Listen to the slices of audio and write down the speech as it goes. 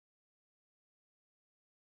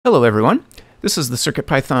Hello everyone. This is the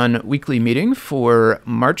CircuitPython weekly meeting for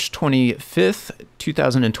March 25th,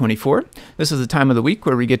 2024. This is the time of the week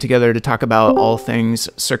where we get together to talk about all things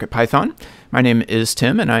CircuitPython. My name is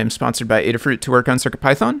Tim and I am sponsored by Adafruit to work on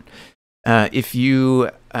CircuitPython. If you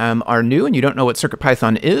are new and you don't know what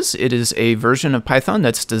CircuitPython is, it is a version of Python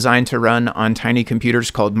that's designed to run on tiny computers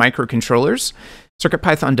called microcontrollers.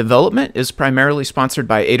 CircuitPython development is primarily sponsored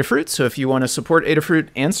by Adafruit, so if you want to support Adafruit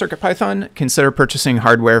and CircuitPython, consider purchasing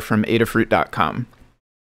hardware from adafruit.com.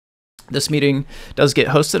 This meeting does get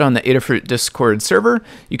hosted on the Adafruit Discord server.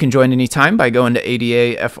 You can join anytime by going to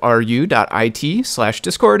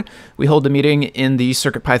adafru.it/discord. We hold the meeting in the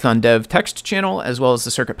CircuitPython dev text channel as well as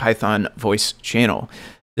the CircuitPython voice channel.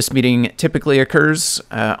 This meeting typically occurs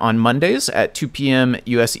on Mondays at 2 p.m.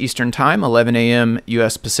 U.S. Eastern Time, 11 a.m.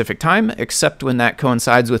 U.S. Pacific Time, except when that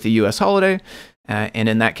coincides with a U.S. holiday. And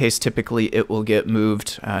in that case, typically it will get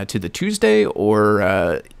moved to the Tuesday,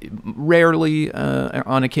 or rarely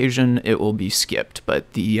on occasion it will be skipped.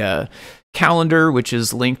 But the calendar, which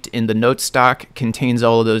is linked in the notes doc, contains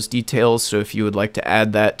all of those details. So if you would like to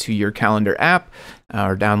add that to your calendar app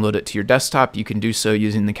or download it to your desktop, you can do so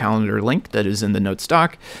using the calendar link that is in the notes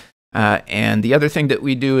doc. And the other thing that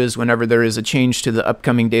we do is whenever there is a change to the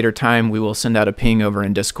upcoming date or time, we will send out a ping over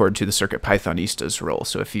in Discord to the CircuitPythonistas role.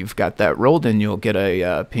 So if you've got that role, then you'll get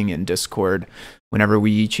a ping in Discord whenever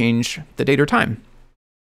we change the date or time.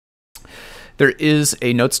 There is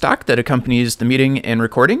a notes doc that accompanies the meeting and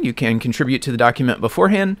recording. You can contribute to the document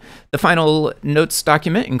beforehand. The final notes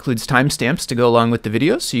document includes timestamps to go along with the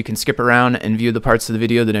video, so you can skip around and view the parts of the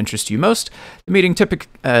video that interest you most. The meeting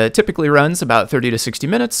typically runs about 30 to 60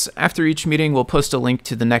 minutes. After each meeting, we'll post a link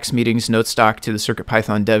to the next meeting's notes doc to the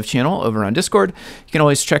CircuitPython dev channel over on Discord. You can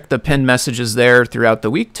always check the pinned messages there throughout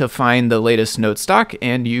the week to find the latest notes doc,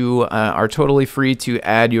 and you are totally free to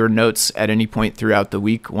add your notes at any point throughout the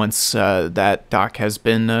week once that doc has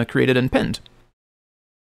been created and pinned.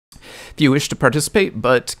 If you wish to participate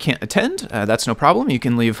but can't attend, that's no problem. You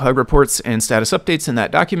can leave hug reports and status updates in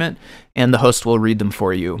that document, and the host will read them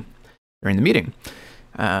for you during the meeting.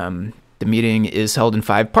 The meeting is held in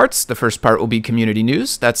 5 parts. The first part will be community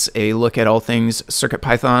news. That's a look at all things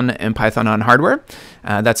CircuitPython and Python on hardware.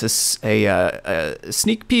 That's a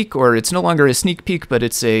sneak peek, or it's no longer a sneak peek, but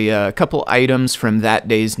it's a couple items from that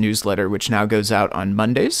day's newsletter, which now goes out on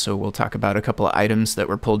Mondays. So we'll talk about a couple of items that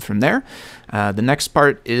were pulled from there. The next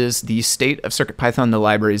part is the state of CircuitPython, the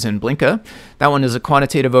libraries in Blinka. That one is a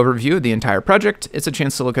quantitative overview of the entire project. It's a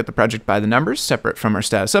chance to look at the project by the numbers, separate from our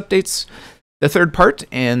status updates. The third part,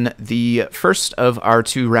 and the first of our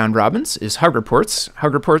 2 round robins, is Hug Reports.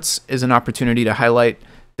 Hug Reports is an opportunity to highlight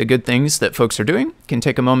the good things that folks are doing. Can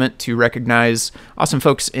take a moment to recognize awesome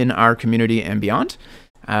folks in our community and beyond.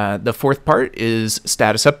 The fourth part is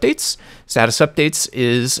Status Updates. Status Updates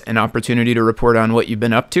is an opportunity to report on what you've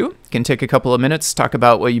been up to. Can take a couple of minutes, talk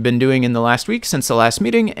about what you've been doing in the last week since the last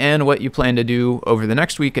meeting, and what you plan to do over the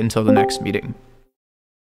next week until the next meeting.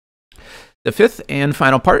 The fifth and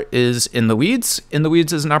final part is In the Weeds. In the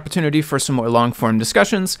Weeds is an opportunity for some more long-form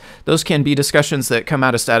discussions. Those can be discussions that come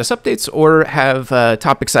out of status updates or have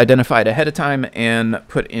topics identified ahead of time and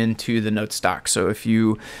put into the notes doc. So if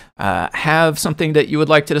you have something that you would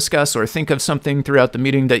like to discuss or think of something throughout the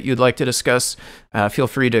meeting that you'd like to discuss, feel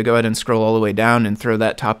free to go ahead and scroll all the way down and throw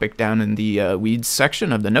that topic down in the Weeds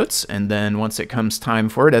section of the notes. And then once it comes time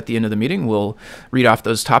for it at the end of the meeting, we'll read off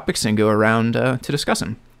those topics and go around to discuss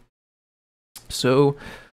them. So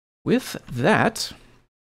with that,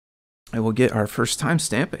 I will get our first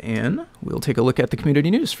timestamp and we'll take a look at the community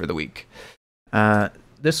news for the week.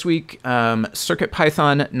 This week,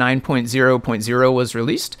 CircuitPython 9.0.0 was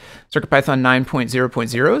released. CircuitPython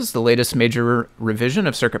 9.0.0 is the latest major revision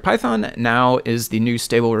of CircuitPython. Now is the new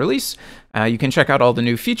stable release. You can check out all the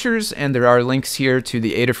new features, and there are links here to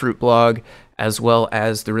the Adafruit blog, as well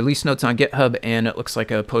as the release notes on GitHub, and it looks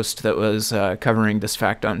like a post that was covering this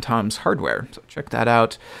fact on Tom's Hardware. So check that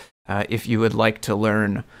out if you would like to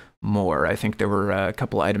learn more. I think there were a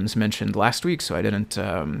couple items mentioned last week, so I didn't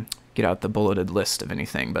get out the bulleted list of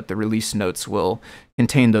anything, but the release notes will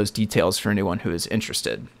contain those details for anyone who is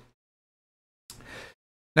interested.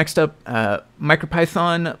 Next up,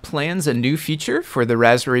 MicroPython plans a new feature for the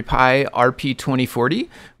Raspberry Pi RP2040,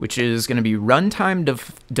 which is going to be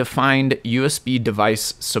runtime-defined USB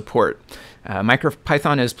device support.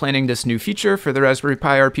 MicroPython is planning this new feature for the Raspberry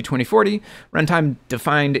Pi RP2040,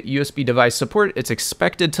 runtime-defined USB device support. It's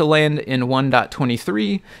expected to land in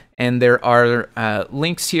 1.23, and there are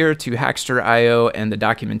links here to Hackster.io and the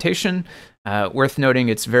documentation. Worth noting,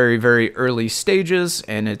 it's very, very early stages,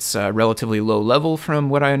 and it's relatively low level from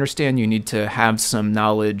what I understand. You need to have some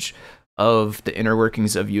knowledge of the inner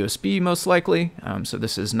workings of USB, most likely. So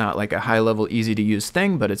this is not like a high-level, easy-to-use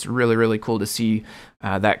thing, but it's really, really cool to see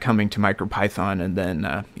that coming to MicroPython, and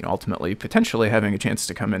then ultimately, potentially having a chance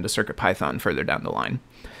to come into CircuitPython further down the line.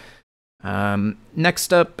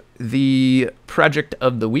 Next up, the project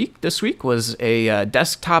of the week this week was a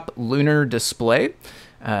desktop lunar display.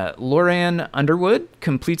 Lauren Underwood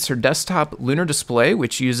completes her desktop lunar display,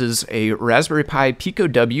 which uses a Raspberry Pi Pico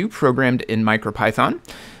W programmed in MicroPython.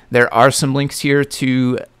 There are some links here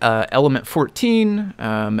to Element 14,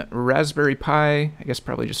 Raspberry Pi, I guess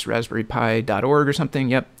probably just raspberrypi.org or something,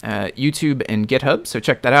 yep, YouTube and GitHub, so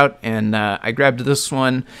check that out. And I grabbed this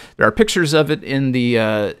one. There are pictures of it in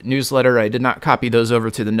the newsletter. I did not copy those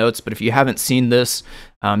over to the notes, but if you haven't seen this,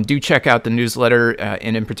 do check out the newsletter,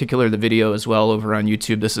 and in particular the video as well over on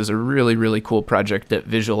YouTube. This is a really, really cool project that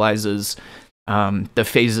visualizes the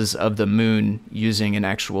phases of the moon using an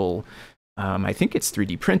actual I think it's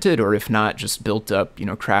 3D printed, or if not, just built up,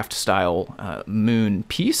 craft style moon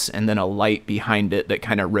piece, and then a light behind it that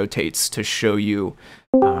kind of rotates to show you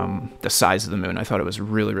the size of the moon. I thought it was a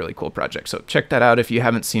really, really cool project. So check that out if you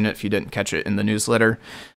haven't seen it, if you didn't catch it in the newsletter.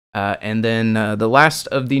 And then the last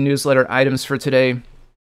of the newsletter items for today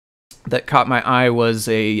that caught my eye was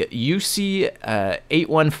a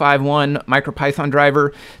UC8151 MicroPython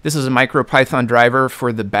driver. This is a MicroPython driver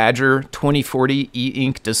for the Badger 2040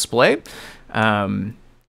 e-ink display.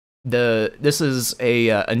 This is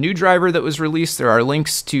a new driver that was released. There are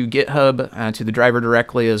links to GitHub, to the driver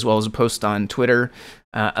directly, as well as a post on Twitter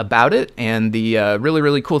about it. And the really,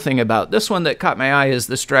 really cool thing about this one that caught my eye is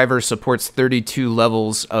this driver supports 32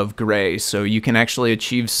 levels of gray. So you can actually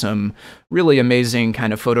achieve some really amazing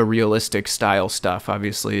kind of photorealistic style stuff.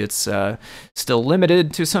 Obviously, it's still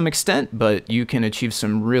limited to some extent, but you can achieve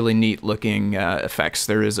some really neat looking effects.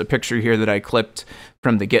 There is a picture here that I clipped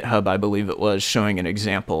from the GitHub, I believe it was, showing an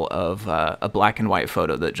example of a black and white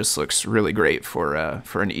photo that just looks really great for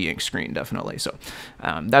an e-ink screen, definitely. So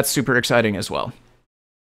that's super exciting as well.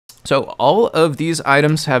 So all of these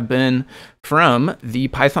items have been from the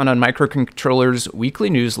Python on Microcontrollers weekly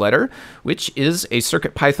newsletter, which is a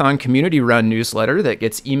CircuitPython community-run newsletter that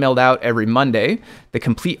gets emailed out every Monday. The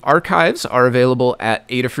complete archives are available at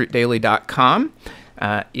adafruitdaily.com.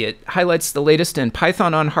 It highlights the latest in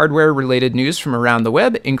Python on hardware-related news from around the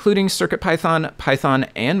web, including CircuitPython, Python,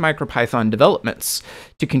 and MicroPython developments.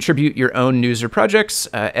 To contribute your own news or projects,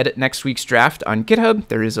 edit next week's draft on GitHub.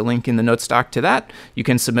 There is a link in the notes doc to that. You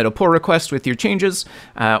can submit a pull request with your changes,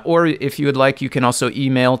 or if you would like, you can also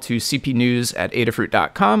email to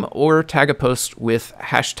cpnews@adafruit.com or tag a post with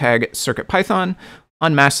hashtag CircuitPython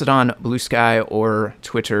on Mastodon, Blue Sky, or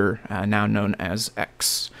Twitter, now known as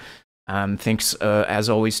X. Thanks, as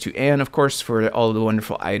always, to Anne, of course, for all of the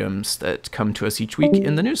wonderful items that come to us each week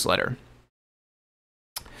in the newsletter.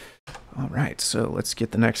 All right, so let's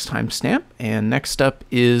get the next timestamp. And next up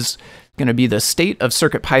is going to be the state of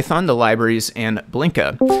CircuitPython, the libraries, and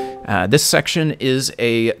Blinka. This section is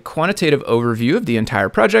a quantitative overview of the entire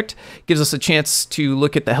project. Gives us a chance to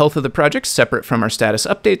look at the health of the project separate from our status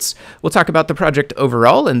updates. We'll talk about the project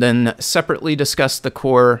overall and then separately discuss the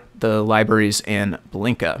core, the libraries, and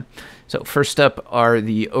Blinka. So first up are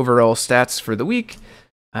the overall stats for the week.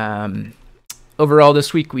 Overall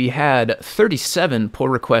this week we had 37 pull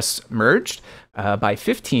requests merged by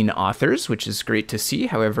 15 authors, which is great to see.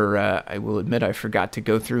 However, I will admit I forgot to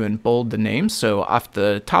go through and bold the names. So off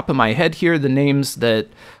the top of my head here, the names that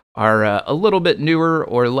are a little bit newer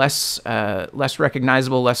or less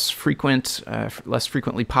recognizable, less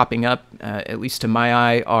frequently popping up, at least to my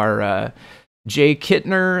eye, are Jay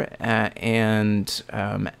Kittner and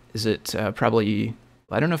is it probably,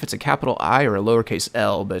 I don't know if it's a capital I or a lowercase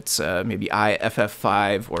l, but it's maybe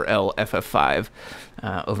IFF5 or LFF5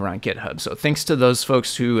 over on GitHub. So thanks to those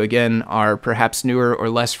folks who, again, are perhaps newer or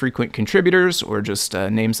less frequent contributors, or just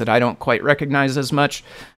names that I don't quite recognize as much.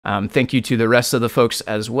 Thank you to the rest of the folks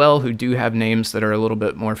as well who do have names that are a little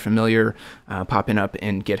bit more familiar popping up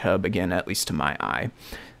in GitHub, again, at least to my eye.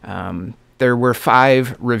 There were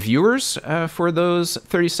 5 reviewers for those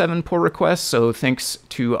 37 pull requests, so thanks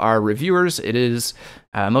to our reviewers. It is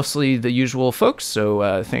mostly the usual folks,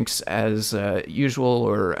 so thanks as usual,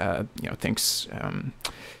 or thanks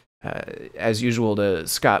as usual to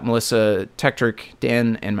Scott, Melissa, Tektrick,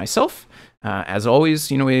 Dan, and myself. As always,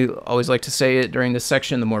 we always like to say it during this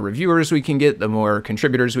section, the more reviewers we can get, the more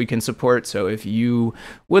contributors we can support. So if you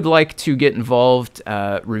would like to get involved,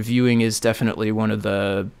 reviewing is definitely one of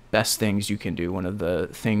the best things you can do, one of the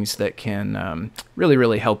things that can really,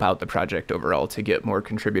 really help out the project overall to get more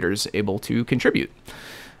contributors able to contribute.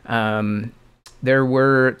 There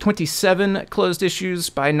were 27 closed issues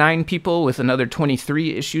by 9 people, with another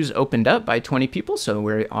 23 issues opened up by 20 people. So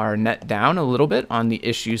we are net down a little bit on the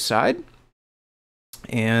issue side.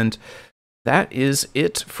 And that is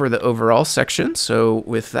it for the overall section. So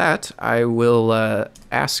with that, I will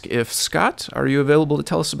ask if Scott, are you available to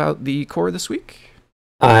tell us about the core this week?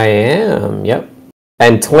 I am, yep.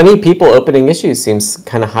 And 20 people opening issues seems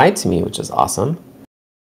kind of high to me, which is awesome.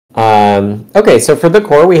 Okay, so for the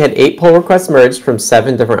core, we had 8 pull requests merged from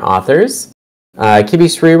 7 different authors. Kibi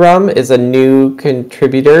Sriram is a new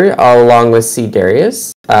contributor along with C.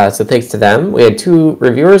 Darius, so thanks to them. We had 2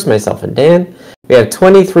 reviewers, myself and Dan. We have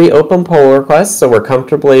 23 open pull requests, so we're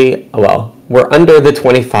comfortably, well, we're under the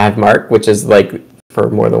 25 mark, which is like for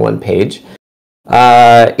more than one page.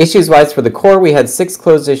 Issues-wise for the core, we had 6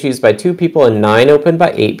 closed issues by 2 people and 9 open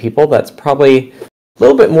by 8 people. That's probably a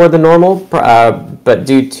little bit more than normal, but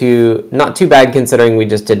due to not too bad considering we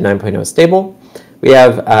just did 9.0 stable. We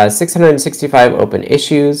have 665 open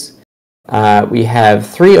issues. We have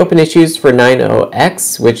 3 open issues for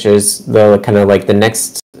 9.0x, which is the kind of like the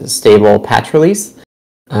next stable patch release,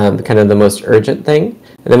 kind of the most urgent thing.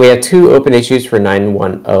 And then we have 2 open issues for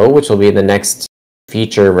 9.1.0, which will be the next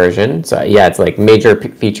feature version. So yeah, it's like major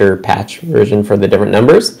feature patch version for the different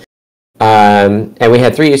numbers. And we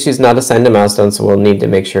had 3 issues not assigned to milestones, so we'll need to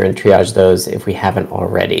make sure and triage those if we haven't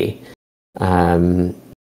already.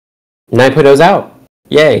 9.0's out.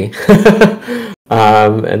 Yay.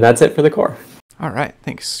 And that's it for the core. All right.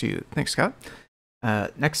 Thanks, Scott.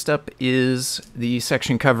 Next up is the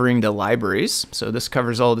section covering the libraries. So this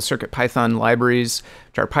covers all the CircuitPython libraries,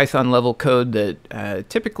 which are Python level code that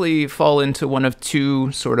typically fall into one of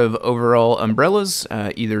 2 sort of overall umbrellas,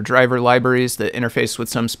 either driver libraries that interface with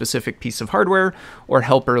some specific piece of hardware, or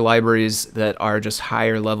helper libraries that are just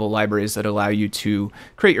higher level libraries that allow you to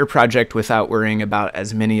create your project without worrying about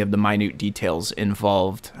as many of the minute details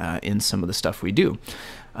involved in some of the stuff we do.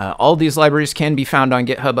 All these libraries can be found on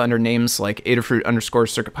GitHub under names like Adafruit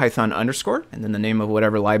 _CircuitPython_, and then the name of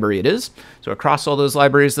whatever library it is. So across all those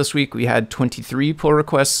libraries this week, we had 23 pull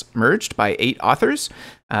requests merged by 8 authors.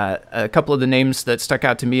 A couple of the names that stuck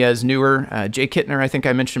out to me as newer, Jay Kittner, I think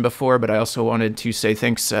I mentioned before, but I also wanted to say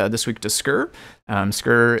thanks this week to Skur.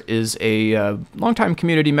 Skur is a longtime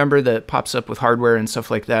community member that pops up with hardware and stuff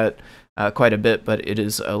like that quite a bit, but it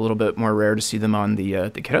is a little bit more rare to see them on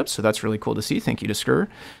the GitHub, so that's really cool to see. Thank you to Skur.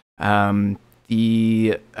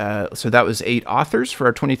 So that was 8 authors for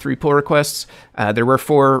our 23 pull requests. There were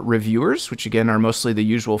 4 reviewers, which again are mostly the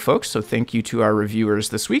usual folks, so thank you to our reviewers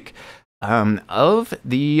this week. Of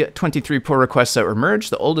the 23 pull requests that were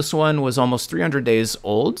merged, the oldest one was almost 300 days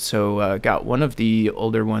old, so got one of the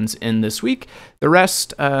older ones in this week. The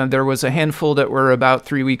rest, there was a handful that were about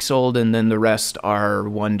 3 weeks old, and then the rest are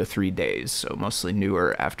 1 to 3 days, so mostly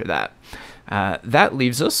newer after that. That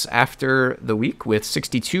leaves us after the week with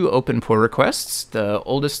 62 open pull requests, the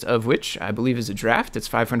oldest of which I believe is a draft. It's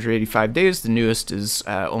 585 days. The newest is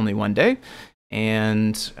only 1 day.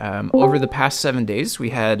 And over the past 7 days,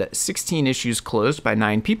 we had 16 issues closed by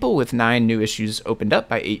 9 people, with 9 new issues opened up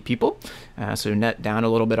by 8 people. So net down a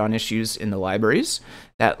little bit on issues in the libraries.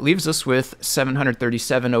 That leaves us with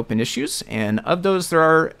 737 open issues, and of those, there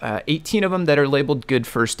are 18 of them that are labeled Good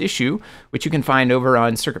First Issue, which you can find over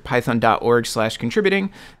on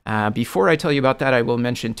circuitpython.org/contributing. Before I tell you about that, I will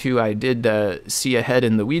mention, too, I did see ahead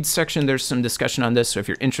in the weeds section, there's some discussion on this, so if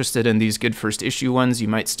you're interested in these Good First Issue ones, you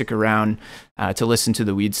might stick around to listen to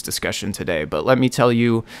the weeds discussion today. But let me tell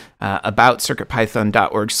you about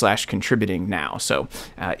circuitpython.org/contributing now. So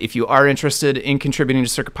if you are interested in contributing to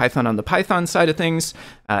CircuitPython on the Python side of things,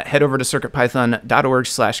 head over to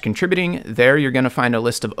circuitpython.org/contributing. There you're going to find a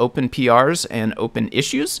list of open PRs and open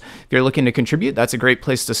issues. If you're looking to contribute, that's a great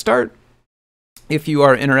place to start. If you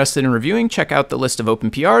are interested in reviewing, check out the list of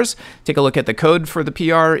open PRs. Take a look at the code for the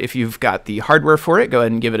PR. If you've got the hardware for it, go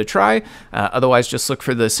ahead and give it a try. Otherwise, just look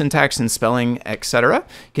for the syntax and spelling, etc. You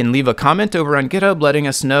can leave a comment over on GitHub letting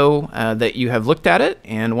us know that you have looked at it.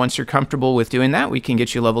 And once you're comfortable with doing that, we can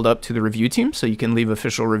get you leveled up to the review team. So you can leave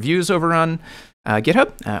official reviews over on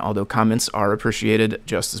GitHub, although comments are appreciated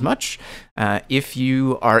just as much. If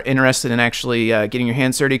you are interested in actually getting your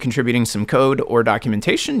hands dirty, contributing some code or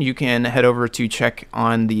documentation, you can head over to check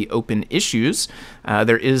on the open issues.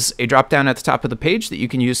 There is a drop down at the top of the page that you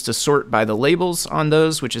can use to sort by the labels on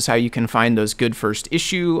those, which is how you can find those good first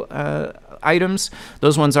issue items.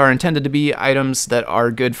 Those ones are intended to be items that are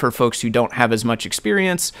good for folks who don't have as much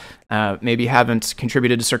experience, maybe haven't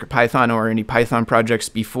contributed to CircuitPython or any Python projects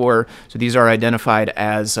before. So these are identified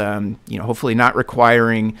as, hopefully not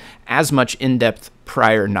requiring as much in-depth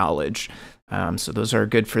prior knowledge. So those are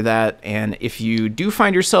good for that. And if you do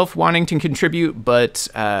find yourself wanting to contribute but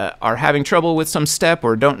are having trouble with some step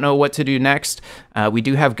or don't know what to do next, we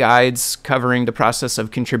do have guides covering the process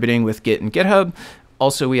of contributing with Git and GitHub.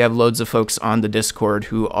 Also, we have loads of folks on the Discord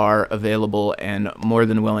who are available and more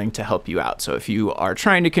than willing to help you out. So if you are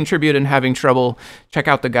trying to contribute and having trouble, check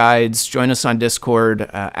out the guides, join us on Discord,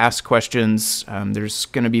 ask questions. There's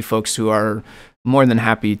going to be folks who are more than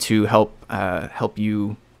happy to help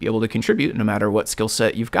you be able to contribute no matter what skill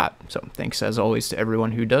set you've got. So thanks as always to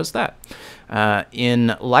everyone who does that.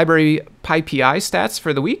 In library PyPI stats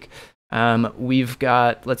for the week, we've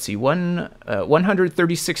got, let's see,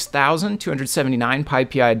 136,279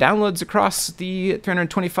 PyPI downloads across the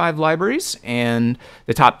 325 libraries, and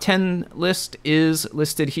the top 10 list is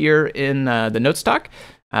listed here in the notes doc.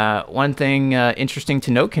 One thing interesting to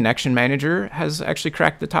note, Connection Manager has actually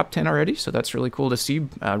cracked the top 10 already, so that's really cool to see.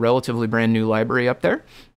 Relatively brand new library up there.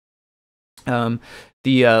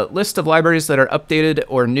 The list of libraries that are updated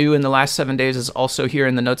or new in the last 7 days is also here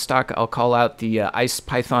in the notes doc. I'll call out the ICE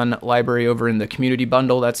Python library over in the community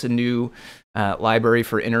bundle. That's a new library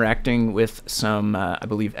for interacting with some, I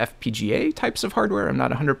believe, FPGA types of hardware. I'm not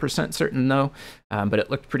 100% certain though, but it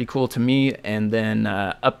looked pretty cool to me. And then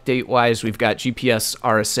update-wise, we've got GPS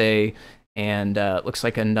RSA and looks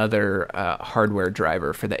like another hardware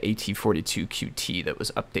driver for the AT42QT that was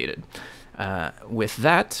updated. With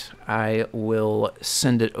that, I will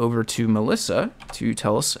send it over to Melissa to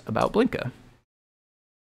tell us about Blinka.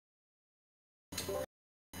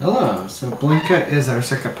 Hello, so Blinka is our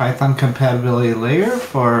CircuitPython compatibility layer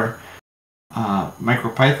for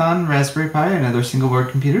MicroPython, Raspberry Pi, and other single-board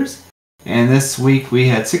computers. And this week we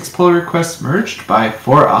had 6 pull requests merged by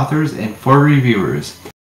 4 authors and 4 reviewers.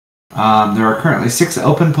 There are currently 6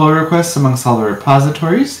 open pull requests amongst all the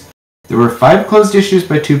repositories. There were 5 closed issues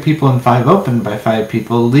by 2 people and 5 open by 5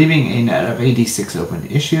 people, leaving a net of 86 open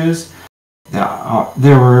issues.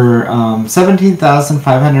 There were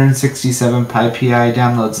 17,567 PyPI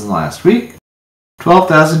downloads in the last week,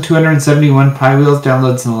 12,271 PyWheels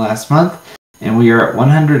downloads in the last month, and we are at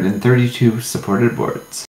 132 supported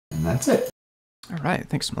boards. And that's it. All right,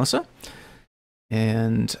 thanks, Melissa.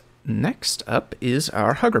 And next up is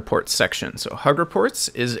our Hug Reports section. So Hug Reports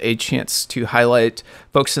is a chance to highlight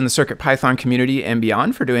folks in the CircuitPython community and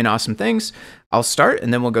beyond for doing awesome things. I'll start,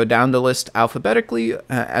 and then we'll go down the list alphabetically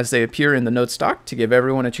as they appear in the notes doc to give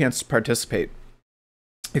everyone a chance to participate.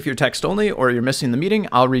 If you're text only or you're missing the meeting,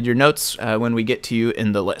 I'll read your notes when we get to you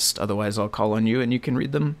in the list. Otherwise, I'll call on you and you can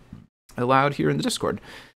read them aloud here in the Discord.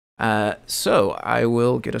 So I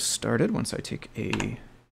will get us started once I take a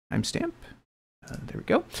timestamp. There we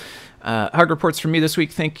go. Hug Reports from me this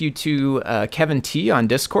week. Thank you to Kevin T on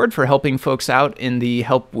Discord for helping folks out in the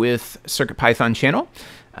Help with CircuitPython channel.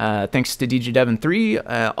 Thanks to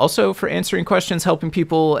DJDevon3 also for answering questions, helping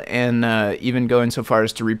people, and even going so far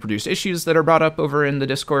as to reproduce issues that are brought up over in the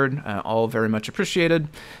Discord. All very much appreciated.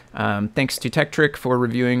 Thanks to TechTrick for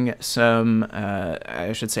reviewing some,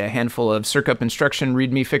 I should say, a handful of circup instruction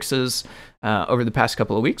README fixes over the past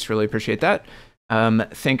couple of weeks. Really appreciate that.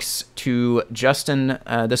 Thanks to Justin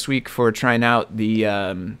this week for trying out the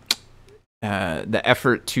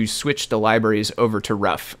effort to switch the libraries over to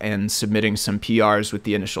Rough and submitting some PRs with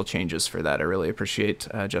the initial changes for that. I really appreciate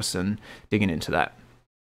Justin digging into that.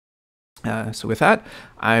 So with that,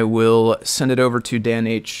 I will send it over to Dan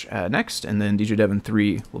H next, and then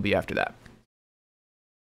DJDevon3 will be after that.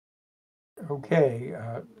 Okay.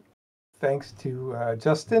 Thanks to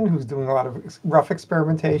Justin, who's doing a lot of rough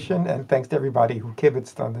experimentation, and thanks to everybody who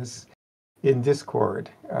kibitzed on this in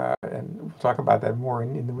Discord. And we'll talk about that more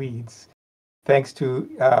in the weeds. Thanks to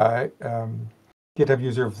GitHub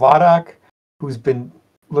user Vladak, who's been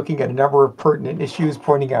looking at a number of pertinent issues,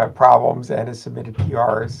 pointing out problems, and has submitted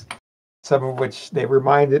PRs, some of which they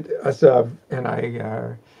reminded us of, and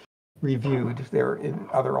I reviewed. They're in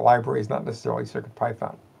other libraries, not necessarily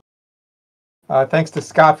CircuitPython. Thanks to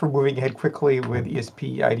Scott for moving ahead quickly with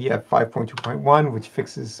ESP IDF 5.2.1, which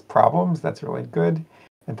fixes problems. That's really good.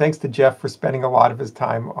 And thanks to Jeff for spending a lot of his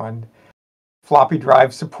time on floppy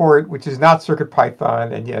drive support, which is not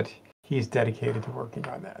CircuitPython, and yet he's dedicated to working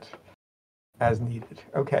on that as needed.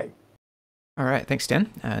 Okay. All right. Thanks, Dan.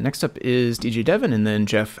 Next up is DJ Devon, and then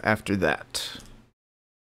Jeff after that.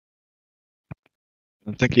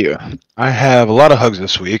 Thank you. I have a lot of hugs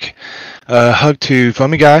this week. Hug to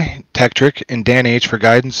Foamy Guy, TechTrick, and Dan H for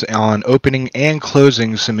guidance on opening and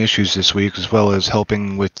closing some issues this week, as well as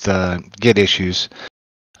helping with Git issues.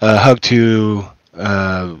 Hug to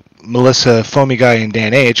Melissa, Foamy Guy, and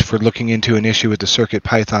Dan H for looking into an issue with the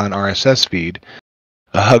CircuitPython RSS feed.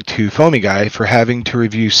 A hug to Foamy Guy for having to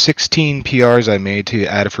review 16 PRs I made to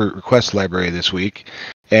Adafruit request library this week,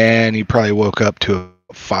 and he probably woke up to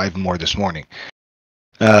 5 more this morning.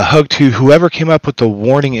 Hug to whoever came up with the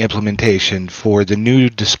warning implementation for the new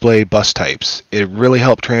display bus types. It really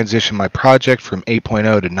helped transition my project from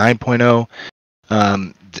 8.0 to 9.0.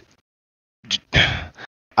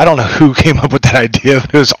 I don't know who came up with that idea,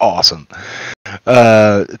 but it was awesome.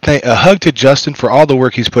 A hug to Justin for all the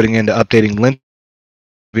work he's putting into updating lint,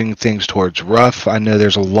 moving things towards rough. I know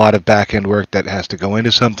there's a lot of back-end work that has to go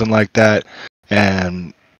into something like that,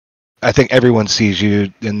 and I think everyone sees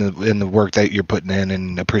you in the work that you're putting in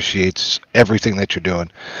and appreciates everything that you're doing.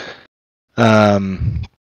 And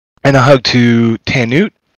a hug to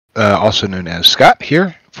Tanute, also known as Scott,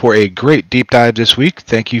 here for a great deep dive this week.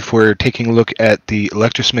 Thank you for taking a look at the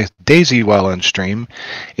Electrosmith Daisy while on stream.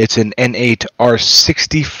 It's an N8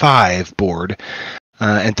 R65 board.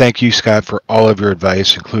 And thank you, Scott, for all of your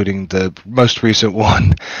advice, including the most recent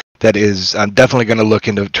one that is, I'm definitely going to look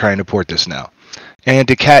into trying to port this now. And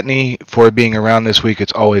to Katney for being around this week.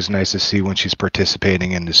 It's always nice to see when she's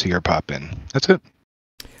participating and to see her pop in. That's it.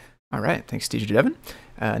 All right. Thanks, DJ Devin.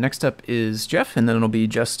 Next up is Jeff, and then it'll be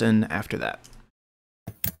Justin after that.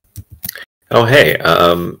 Oh, hey.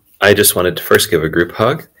 I just wanted to first give a group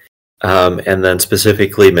hug and then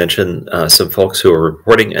specifically mention some folks who are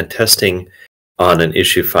reporting and testing on an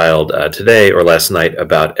issue filed today or last night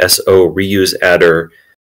about SO reuse adder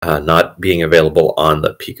not being available on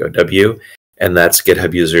the PicoW. And that's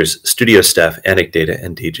GitHub users Studio Staff, Anecdata,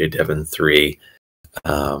 and DJ Devin 3.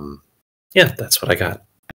 Yeah, that's what I got.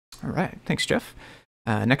 All right. Thanks, Jeff.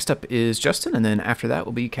 Next up is Justin, and then after that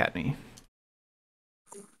will be Katney.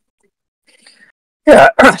 Yeah,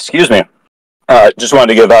 excuse me. Just wanted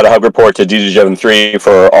to give out a hug report to DJ Devin 3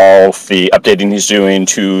 for all the updating he's doing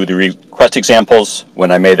to the request examples.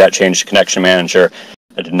 When I made that change to Connection Manager,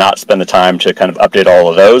 I did not spend the time to kind of update all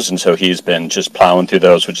of those, and so he's been just plowing through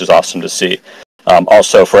those, which is awesome to see.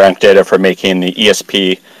 Also for Anecdata for making the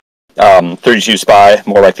ESP 32 SPI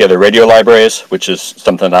more like the other radio libraries, which is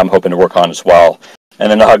something that I'm hoping to work on as well.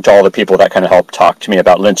 And then a hug to all the people that kind of helped talk to me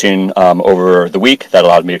about linting over the week. That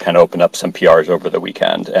allowed me to kind of open up some PRs over the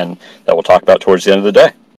weekend, and that we'll talk about towards the end of the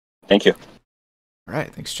day. Thank you. All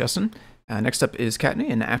right. Thanks, Justin. Next up is Katney,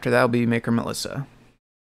 and after that will be Maker Melissa.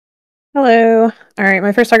 Hello. All right,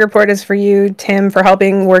 my first hug report is for you, Tim, for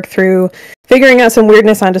helping work through figuring out some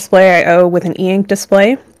weirdness on display I/O with an e-ink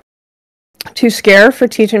display. To Scare for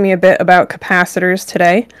teaching me a bit about capacitors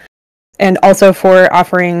today, and also for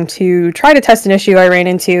offering to try to test an issue I ran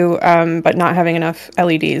into, but not having enough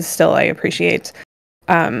LEDs. Still, I appreciate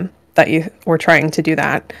that you were trying to do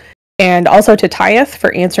that. And also to Tyeth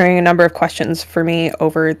for answering a number of questions for me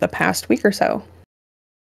over the past week or so.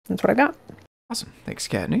 That's what I got. Awesome. Thanks,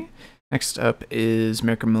 Katney. Next up is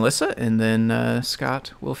Maker Melissa, and then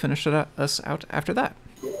Scott will finish us out after that.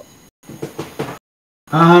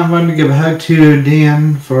 I wanted to give a hug to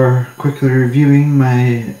Dan for quickly reviewing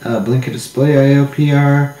my Blinka Display IO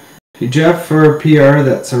PR. To Jeff for a PR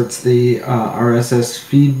that sorts the RSS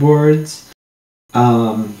feed boards.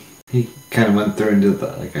 He kind of went through into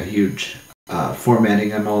a huge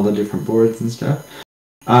formatting on all the different boards and stuff.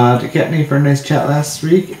 To Katney for a nice chat last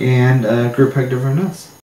week, and group hug to everyone else.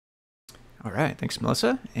 All right, thanks,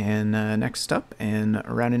 Melissa. And next up, and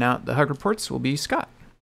rounding out the hug reports, will be Scott.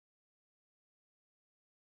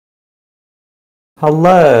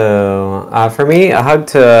 Hello. For me, a hug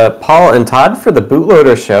to Paul and Todd for the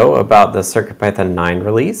bootloader show about the CircuitPython 9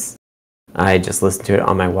 release. I just listened to it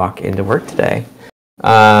on my walk into work today.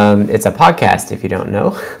 It's a podcast, if you don't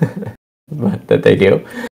know, that they do.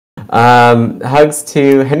 Hugs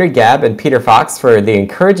to Henry Gabb and Peter Fox for the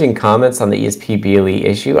encouraging comments on the ESP BLE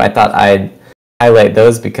issue. I thought I'd highlight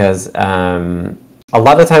those because a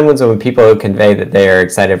lot of times when people convey that they are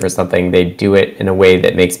excited for something, they do it in a way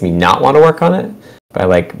that makes me not want to work on it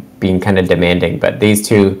by being kind of demanding. But these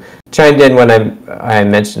two chimed in when I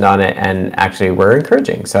mentioned on it and actually were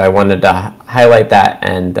encouraging. So I wanted to highlight that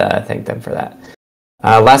and thank them for that.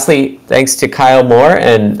 Lastly, thanks to Kyle Moore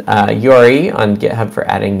and URE on GitHub for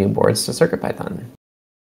adding new boards to CircuitPython.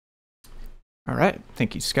 All right.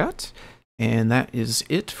 Thank you, Scott. And that is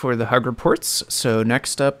it for the hug reports. So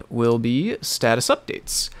next up will be status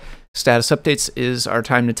updates. Status updates is our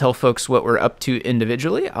time to tell folks what we're up to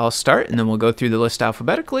individually. I'll start, and then we'll go through the list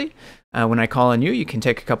alphabetically. When I call on you, you can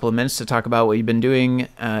take a couple of minutes to talk about what you've been doing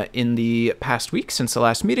in the past week since the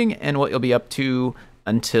last meeting and what you'll be up to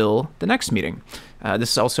until the next meeting.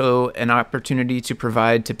 This is also an opportunity to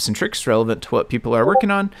provide tips and tricks relevant to what people are working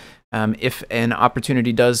on. If a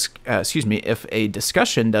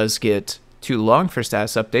discussion does get too long for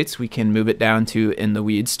status updates, we can move it down to in the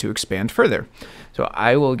weeds to expand further. So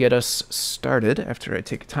I will get us started after I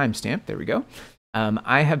take a timestamp. There we go.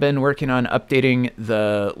 I have been working on updating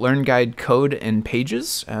the Learn Guide code and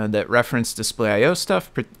pages that reference display.io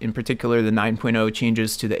stuff, in particular the 9.0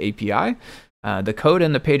 changes to the API. The code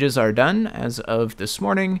and the pages are done as of this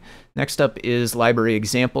morning. Next up is library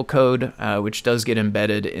example code, which does get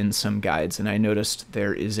embedded in some guides, and I noticed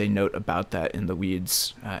there is a note about that in the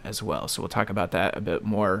weeds as well, so we'll talk about that a bit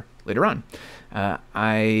more later on.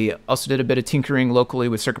 I also did a bit of tinkering locally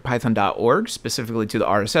with CircuitPython.org, specifically to the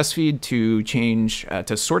RSS feed to change,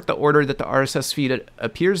 to sort the order that the RSS feed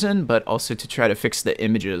appears in, but also to try to fix the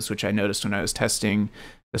images, which I noticed when I was testing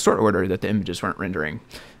the sort order that the images weren't rendering.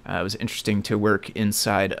 It was interesting to work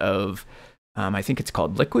inside of, I think it's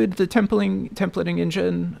called Liquid, the templating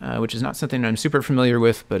engine, which is not something I'm super familiar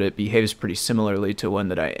with, but it behaves pretty similarly to one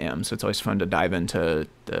that I am. So it's always fun to dive into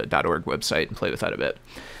the .org website and play with that a bit.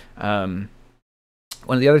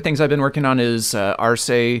 One of the other things I've been working on is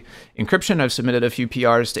RSA encryption. I've submitted a few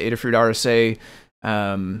PRs to Adafruit RSA.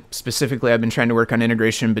 Specifically, I've been trying to work on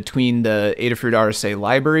integration between the Adafruit RSA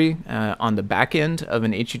library on the back end of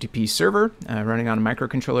an HTTP server running on a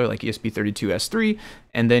microcontroller like ESP32S3,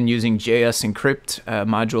 and then using JS Encrypt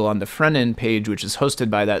module on the front end page, which is hosted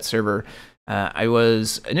by that server. I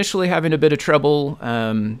was initially having a bit of trouble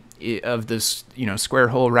of this, square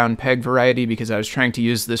hole round peg variety, because I was trying to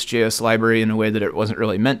use this JS library in a way that it wasn't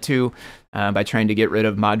really meant to, by trying to get rid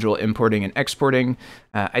of module importing and exporting.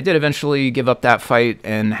 I did eventually give up that fight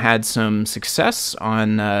and had some success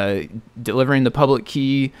on delivering the public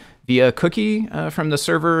key via cookie from the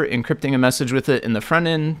server, encrypting a message with it in the front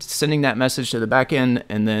end, sending that message to the back end,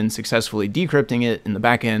 and then successfully decrypting it in the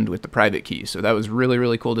back end with the private key. So that was really,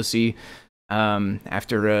 really cool to see.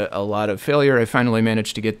 After a lot of failure, I finally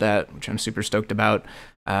managed to get that, which I'm super stoked about.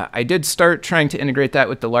 I did start trying to integrate that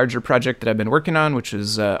with the larger project that I've been working on, which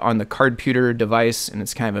is on the Cardputer device, and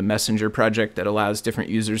it's kind of a messenger project that allows different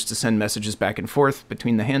users to send messages back and forth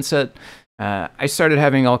between the handset. I started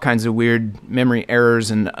having all kinds of weird memory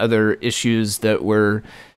errors and other issues that were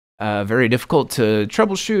very difficult to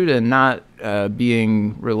troubleshoot and not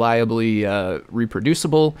being reliably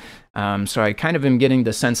reproducible. So I kind of am getting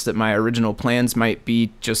the sense that my original plans might be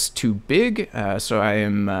just too big. So I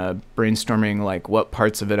am brainstorming like what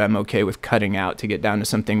parts of it I'm okay with cutting out to get down to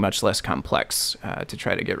something much less complex to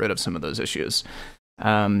try to get rid of some of those issues.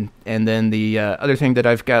 And then the other thing that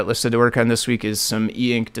I've got listed to work on this week is some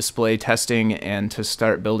e-ink display testing and to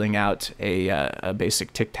start building out a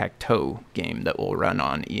basic tic-tac-toe game that will run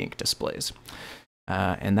on e-ink displays.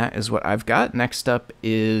 And that is what I've got. Next up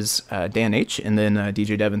is Dan H, and then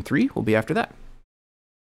DJ Devon 3 will be after that.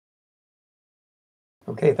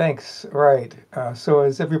 Okay, thanks. All right. So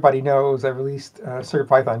as everybody knows, I released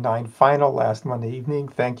CircuitPython 9 Final last Monday evening.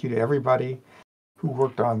 Thank you to everybody who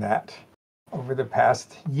worked on that over the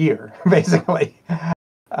past year, basically.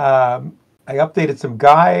 I updated some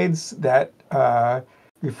guides that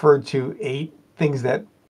referred to 8 things that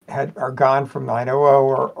are gone from 9.0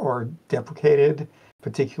 or deprecated,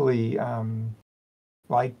 particularly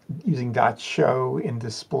like using .show in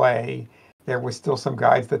display. There was still some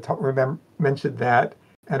guides that mentioned that,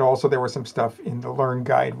 and also there was some stuff in the Learn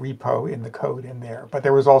Guide repo in the code in there. But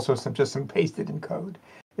there was also just some pasted in code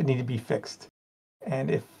that needed to be fixed. And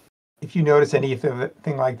if you notice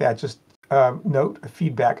anything like that, just note a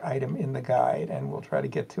feedback item in the guide, and we'll try to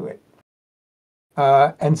get to it.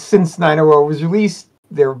 And since 9.0 was released,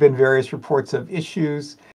 there have been various reports of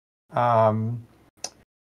issues. And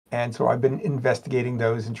so I've been investigating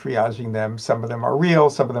those and triaging them. Some of them are real,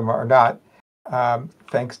 some of them are not.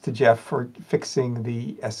 Thanks to Jeff for fixing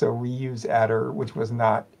the SO reuse adder, which was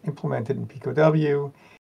not implemented in PicoW.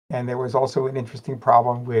 And there was also an interesting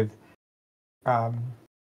problem with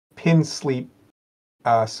pin sleep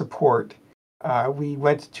support. We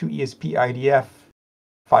went to ESP IDF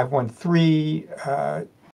 5.13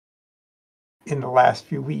 in the last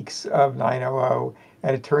few weeks of 9.0,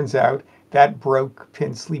 and it turns out that broke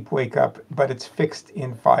pin sleep wake up, but it's fixed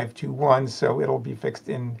in 5.2.1, so it'll be fixed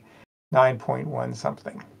in 9.1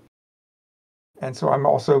 something. And so I'm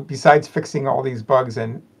also, besides fixing all these bugs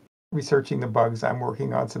and researching the bugs, I'm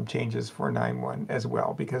working on some changes for 9.1 as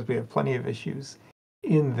well, because we have plenty of issues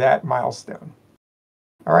in that milestone.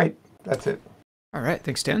 All right, that's it. All right,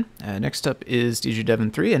 thanks, Dan. Next up is DJ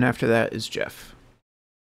Devon 3, and after that is Jeff.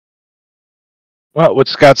 Well, what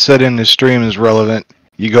Scott said in his stream is relevant.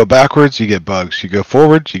 You go backwards, you get bugs. You go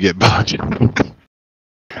forwards, you get bugs.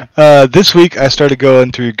 This week, I started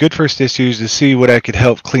going through good first issues to see what I could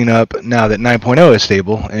help clean up now that 9.0 is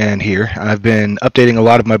stable and here. I've been updating a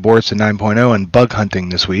lot of my boards to 9.0 and bug hunting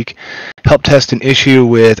this week. Helped test an issue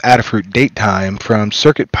with Adafruit date time from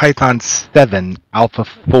CircuitPython 7 Alpha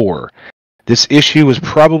 4. This issue was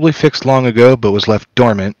probably fixed long ago, but was left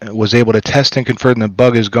dormant. Was able to test and confirm the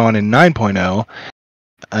bug is gone in 9.0.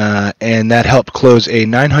 And that helped close a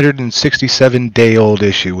 967-day-old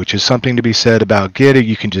issue, which is something to be said about Git.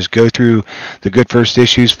 You can just go through the good first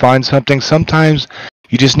issues, find something. Sometimes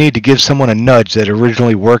you just need to give someone a nudge that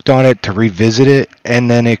originally worked on it to revisit it, and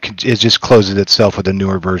then it just closes itself with a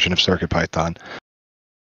newer version of CircuitPython.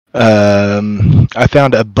 I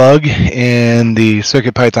found a bug in the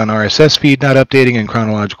CircuitPython RSS feed not updating in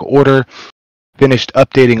chronological order. Finished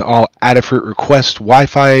updating all Adafruit request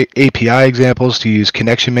Wi-Fi API examples to use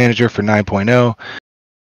Connection Manager for 9.0.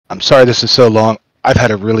 I'm sorry this is so long. I've had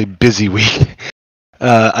a really busy week.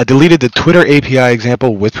 I deleted the Twitter API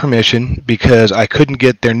example with permission because I couldn't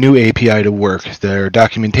get their new API to work. Their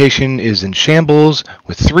documentation is in shambles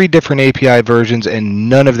with 3 different API versions and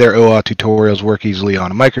none of their OAuth tutorials work easily on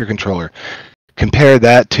a microcontroller. Compare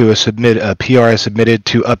that to a PR I submitted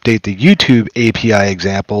to update the YouTube API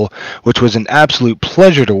example, which was an absolute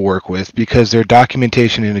pleasure to work with because their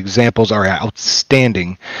documentation and examples are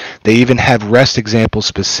outstanding. They even have REST examples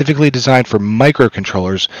specifically designed for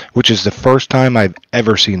microcontrollers, which is the first time I've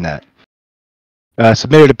ever seen that.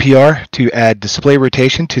 Submitted a PR to add display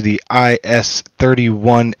rotation to the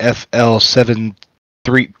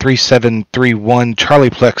IS31FL3731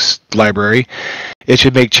 Charlieplex library. It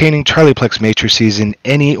should make chaining Charlieplex matrices in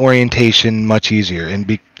any orientation much easier.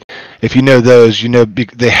 And if you know those, you know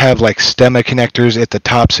they have like stemma connectors at the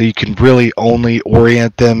top, so you can really only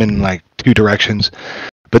orient them in like 2 directions.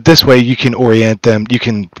 But this way, you can orient them. You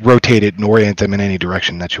can rotate it and orient them in any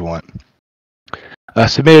direction that you want.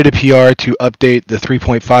 Submitted a PR to update the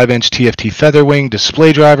 3.5-inch TFT Featherwing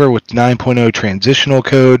display driver with 9.0 transitional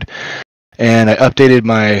code, and I updated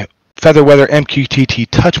my Featherweather MQTT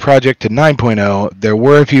Touch project to 9.0. There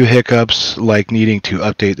were a few hiccups, like needing to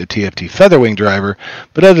update the TFT Featherwing driver,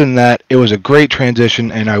 but other than that, it was a great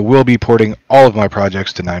transition, and I will be porting all of my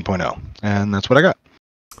projects to 9.0. And that's what I got.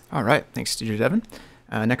 All right, thanks, Teacher Devin.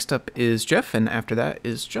 Next up is Jeff, and after that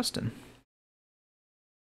is Justin.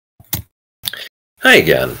 Hi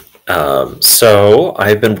again. So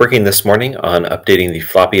I've been working this morning on updating the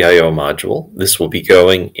floppy I/O module. This will be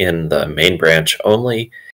going in the main branch only.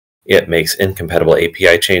 It makes incompatible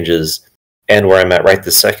API changes, and where I'm at right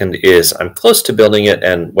this second is I'm close to building it,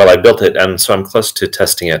 and well, I built it, and so I'm close to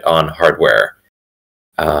testing it on hardware.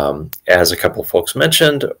 As a couple folks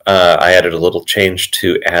mentioned, I added a little change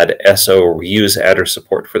to add SO reuse adder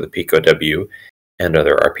support for the PicoW and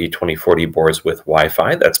other RP2040 boards with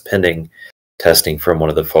Wi-Fi. That's pending testing from one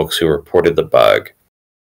of the folks who reported the bug.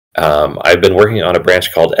 I've been working on a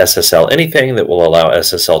branch called SSL Anything that will allow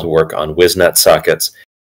SSL to work on WizNet sockets.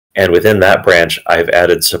 And within that branch, I've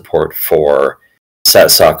added support for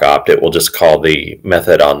setSockOpt. It will just call the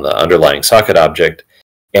method on the underlying socket object,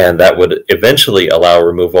 and that would eventually allow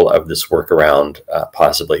removal of this workaround,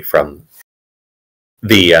 possibly from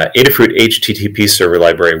the Adafruit HTTP server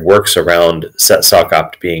library works around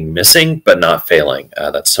setSockOpt being missing, but not failing.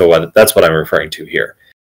 That's what I'm referring to here.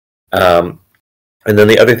 And then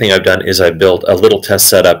the other thing I've done is I built a little test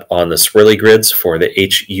setup on the swirly grids for the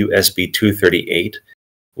HUSB238,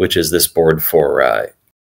 which is this board for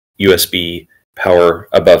USB power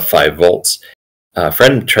above 5 volts. A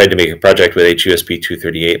friend tried to make a project with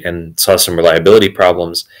HUSB238 and saw some reliability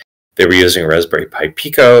problems. They were using a Raspberry Pi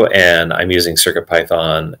Pico, and I'm using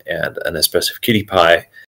CircuitPython and an Espresso Cutie Pie.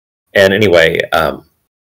 And anyway,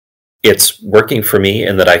 it's working for me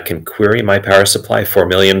in that I can query my power supply 4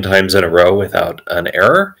 million times in a row without an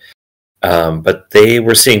error. But they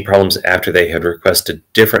were seeing problems after they had requested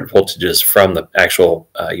different voltages from the actual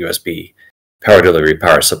USB power delivery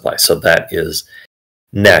power supply. So that is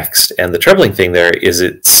next. And the troubling thing there is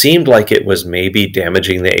it seemed like it was maybe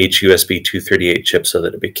damaging the HUSB238 chip so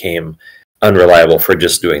that it became unreliable for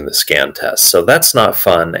just doing the scan test. So that's not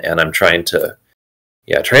fun, and I'm trying to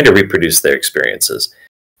reproduce their experiences.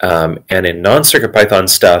 And in non-CircuitPython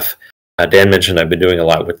stuff, Dan mentioned I've been doing a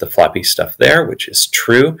lot with the floppy stuff there, which is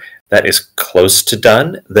true. That is close to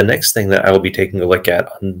done. The next thing that I will be taking a look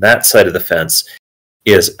at on that side of the fence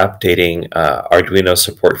is updating Arduino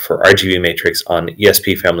support for RGB matrix on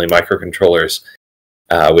ESP family microcontrollers,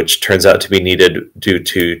 which turns out to be needed due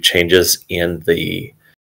to changes in the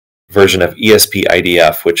version of ESP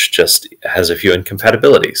IDF, which just has a few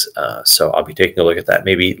incompatibilities. So I'll be taking a look at that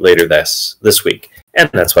maybe later this week. And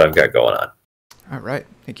that's what I've got going on. All right.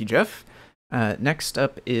 Thank you, Jeff. Next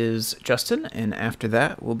up is Justin, and after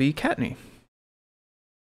that will be Katney.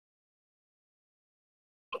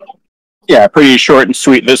 Yeah, pretty short and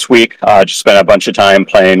sweet this week. Just spent a bunch of time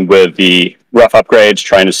playing with the rough upgrades,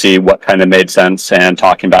 trying to see what kind of made sense, and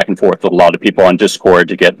talking back and forth with a lot of people on Discord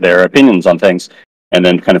to get their opinions on things. And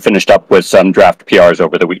then kind of finished up with some draft PRs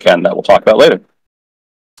over the weekend that we'll talk about later.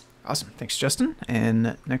 Awesome. Thanks, Justin.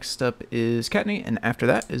 And next up is Katney, and after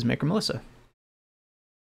that is Maker Melissa.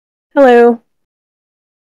 Hello.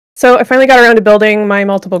 So I finally got around to building my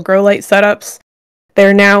multiple grow light setups.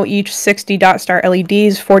 They're now each 60 dot star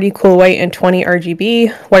LEDs, 40 cool white, and 20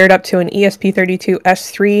 RGB, wired up to an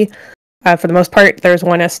ESP32S3. For the most part, there's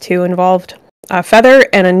one S2 involved. Feather,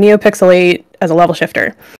 and a NeoPixel 8 as a level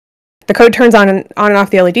shifter. The code turns on and off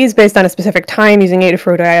the LEDs based on a specific time using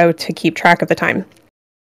Adafruit IO to keep track of the time.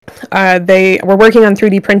 They were working on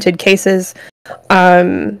 3D printed cases.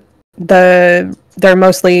 They're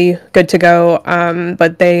mostly good to go,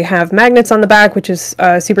 but they have magnets on the back, which is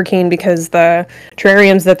super keen because the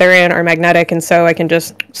terrariums that they're in are magnetic, and so I can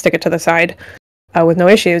just stick it to the side with no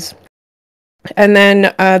issues. And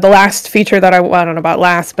then the last feature that I don't know about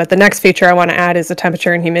last, but the next feature I want to add is a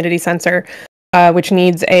temperature and humidity sensor, which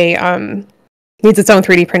needs its own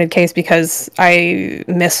 3D printed case because I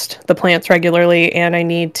mist the plants regularly, and I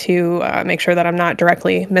need to make sure that I'm not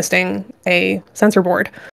directly misting a sensor board.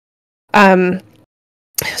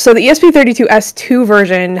 So the ESP32S2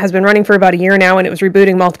 version has been running for about a year now, and it was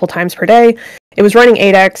rebooting multiple times per day. It was running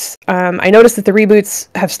 8x. I noticed that the reboots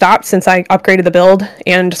have stopped since I upgraded the build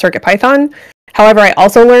and CircuitPython. However, I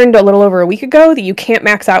also learned a little over a week ago that you can't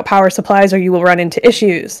max out power supplies or you will run into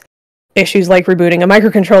issues. Issues like rebooting a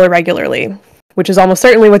microcontroller regularly, which is almost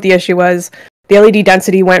certainly what the issue was. The LED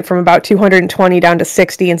density went from about 220 down to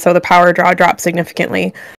 60, and so the power draw dropped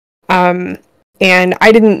significantly. And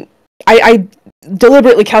I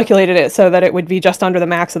deliberately calculated it so that it would be just under the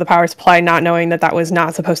max of the power supply, not knowing that that was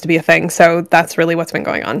not supposed to be a thing. So that's really what's been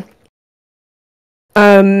going on.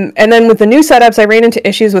 And then with the new setups, I ran into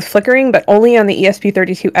issues with flickering, but only on the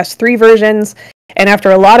ESP32S3 versions. And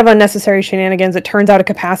after a lot of unnecessary shenanigans, it turns out a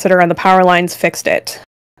capacitor on the power lines fixed it.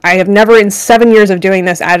 I have never in 7 years of doing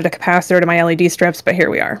this added a capacitor to my LED strips, but here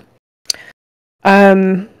we are.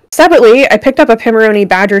 Separately, I picked up a Pimoroni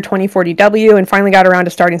Badger 2040W and finally got around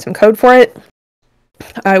to starting some code for it.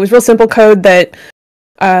 It was real simple code that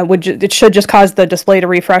it should just cause the display to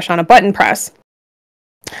refresh on a button press.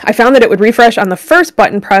 I found that it would refresh on the first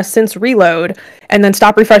button press since reload, and then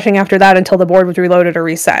stop refreshing after that until the board was reloaded or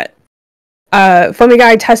reset. Foamy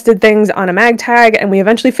Guy tested things on a mag tag, and we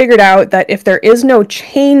eventually figured out that if there is no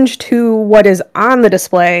change to what is on the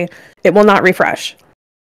display, it will not refresh.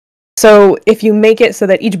 So if you make it so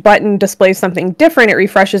that each button displays something different, it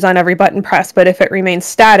refreshes on every button press, but if it remains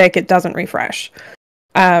static, it doesn't refresh.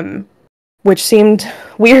 Which seemed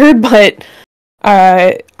weird, but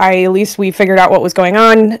at least we figured out what was going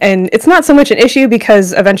on, and it's not so much an issue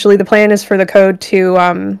because eventually the plan is for the code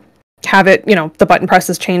to have it, the button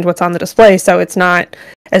presses change what's on the display, so it's not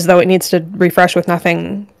as though it needs to refresh with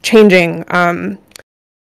nothing changing.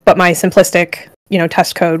 But my simplistic,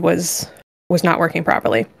 test code was not working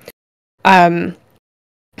properly. And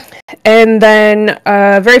then,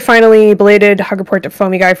 very finally, belated hug report to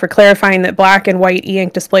Foamy Guy for clarifying that black and white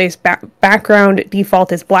e-ink displays background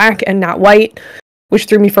default is black and not white, which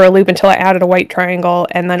threw me for a loop until I added a white triangle,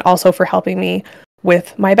 and then also for helping me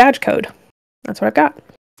with my badge code. That's what I've got.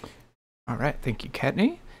 All right, thank you,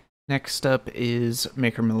 Katney. Next up is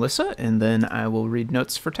Maker Melissa, and then I will read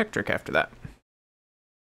notes for Tektrick after that.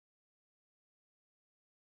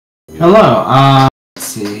 Hello, let's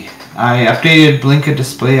see. I updated Blinka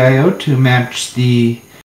Display I/O to match the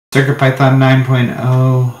CircuitPython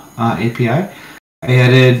 9.0 API. I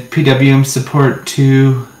added PWM support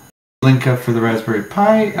to Blinka for the Raspberry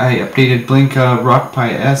Pi. I updated Blinka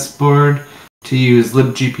RockPi S board to use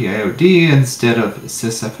libgpiod instead of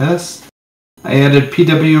sysfs. I added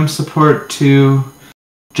PWM support to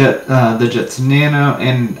the Jetson Nano,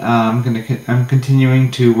 and I'm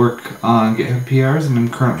continuing to work on GitHub PRs, and I'm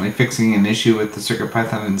currently fixing an issue with the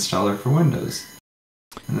CircuitPython installer for Windows.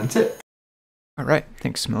 And that's it. All right,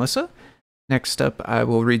 thanks, Melissa. Next up, I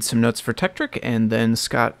will read some notes for Tektrick, and then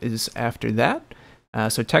Scott is after that.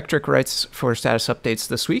 So Tektrick writes for status updates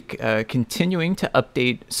this week, continuing to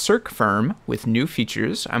update CircFirm with new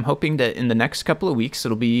features. I'm hoping that in the next couple of weeks,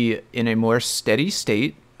 it'll be in a more steady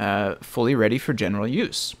state, fully ready for general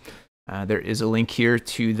use. There is a link here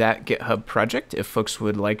to that GitHub project if folks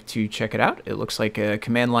would like to check it out. It looks like a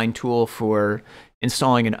command line tool for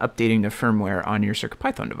installing and updating the firmware on your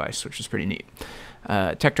CircuitPython device, which is pretty neat.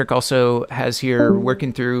 Tektrick also has here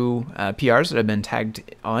working through PRs that have been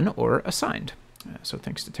tagged on or assigned. So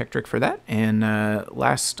thanks to Tektrick for that. And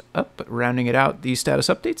last up, rounding it out, the status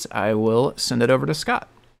updates, I will send it over to Scott.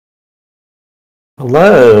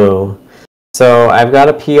 Hello. So I've got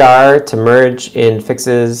a PR to merge in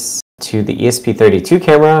fixes to the ESP32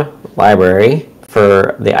 camera library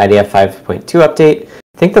for the IDF 5.2 update.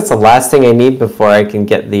 I think that's the last thing I need before I can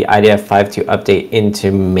get the IDF 5.2 update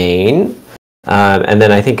into main. And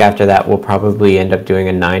then I think after that we'll probably end up doing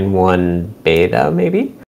a 9.1 beta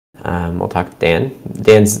maybe. We'll talk to Dan.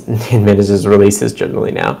 Dan manages releases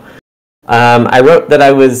generally now. I wrote that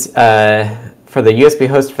I was, for the USB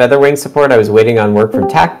host Featherwing support, I was waiting on work from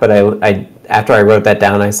TAC, but after I wrote that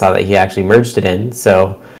down, I saw that he actually merged it in.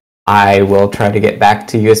 So I will try to get back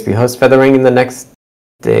to USB host Featherwing in the next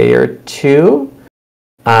day or two.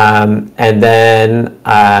 And then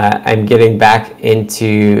I'm getting back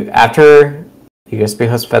into, after the USB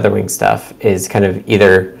host Featherwing stuff is kind of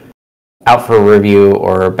either out for review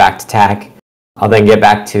or back to TAC, I'll then get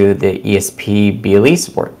back to the ESP BLE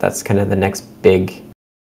support. That's kind of the next big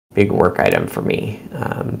work item for me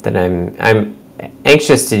that I'm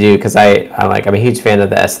anxious to do, because I'm a huge fan of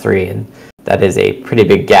the S3, and that is a pretty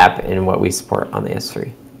big gap in what we support on the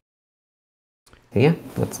S3. So yeah,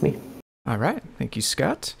 that's me. All right, thank you,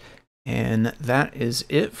 Scott. And that is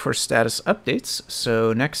it for status updates.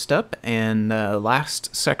 So next up and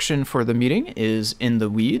last section for the meeting is In the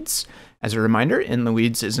Weeds. As a reminder, In the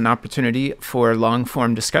Weeds is an opportunity for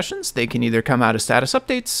long-form discussions. They can either come out of status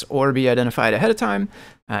updates or be identified ahead of time.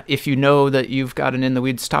 If you know that you've got an In the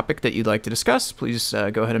Weeds topic that you'd like to discuss, please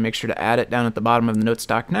go ahead and make sure to add it down at the bottom of the notes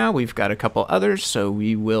doc now. We've got a couple others, so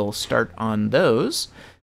we will start on those.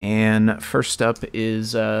 And first up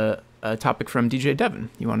is a topic from DJ Devin.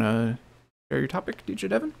 You want to share your topic, DJ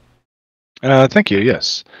Devin? Thank you,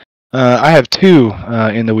 yes. I have two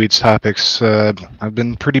In the Weeds topics. I've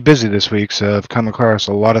been pretty busy this week, so I've come across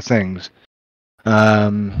a lot of things.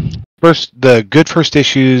 First, the good first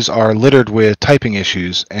issues are littered with typing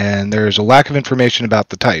issues, and there's a lack of information about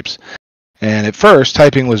the types. And at first,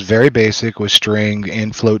 typing was very basic with string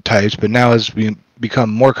and float types, but now has become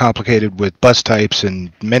more complicated with bus types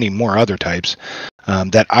and many more other types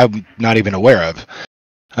that I'm not even aware of.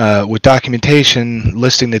 With documentation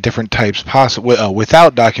listing the different types possible,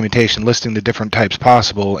 without documentation listing the different types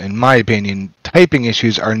possible, in my opinion, typing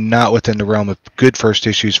issues are not within the realm of good first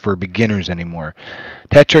issues for beginners anymore.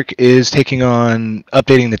 Tektrick is taking on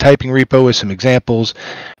updating the typing repo with some examples,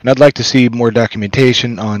 and I'd like to see more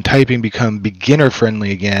documentation on typing become beginner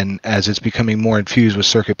friendly again, as it's becoming more infused with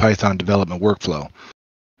CircuitPython development workflow.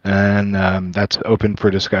 And that's open for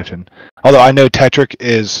discussion. Although I know Tektrick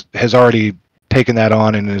has already taken that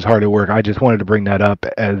on and is hard at work. I just wanted to bring that up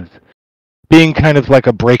as being kind of like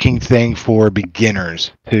a breaking thing for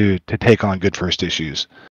beginners to take on good first issues.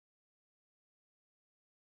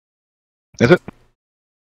 Is it?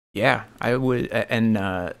 Yeah, I would, and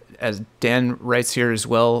as Dan writes here as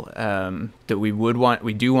well, that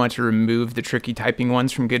we do want to remove the tricky typing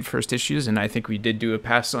ones from good first issues, and I think we did do a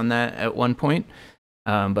pass on that at one point,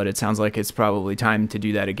 but it sounds like it's probably time to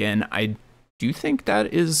do that again. I do think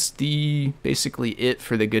that is basically it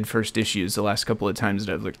for the good first issues the last couple of times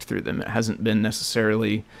that I've looked through them. It hasn't been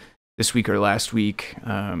necessarily this week or last week,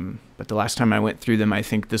 but the last time I went through them, I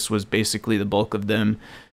think this was basically the bulk of them.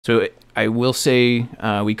 So I will say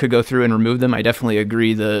we could go through and remove them. I definitely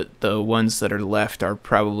agree that the ones that are left are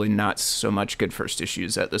probably not so much good first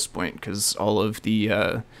issues at this point, because all of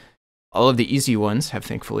the easy ones have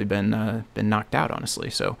thankfully been knocked out,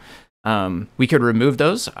 honestly. So we could remove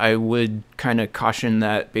those. I would kind of caution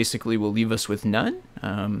that basically will leave us with none.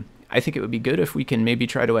 I think it would be good if we can maybe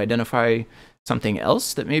try to identify something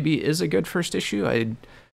else that maybe is a good first issue.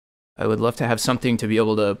 I would love to have something to be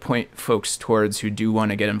able to point folks towards who do want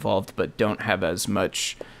to get involved but don't have as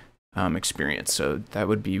much experience. So that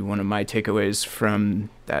would be one of my takeaways from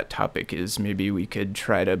that topic, is maybe we could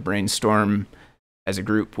try to brainstorm as a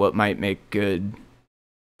group what might make good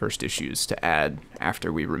first issues to add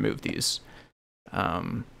after we remove these.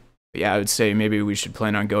 But yeah, I would say maybe we should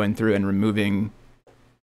plan on going through and removing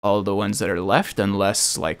all the ones that are left,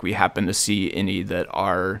 unless like we happen to see any that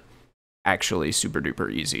are actually super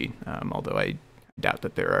duper easy. Although I doubt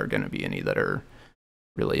that there are going to be any that are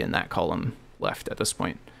really in that column left at this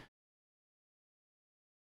point.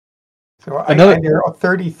 So there are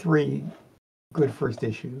 33 good first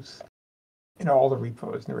issues in all the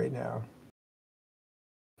repos right now.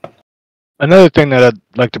 Another thing that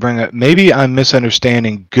I'd like to bring up, maybe I'm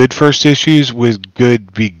misunderstanding good first issues with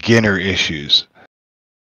good beginner issues.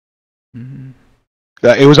 Mm-hmm.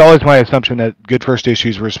 It was always my assumption that good first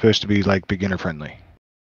issues were supposed to be like beginner friendly.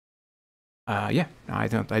 Yeah, no,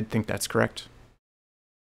 I think that's correct.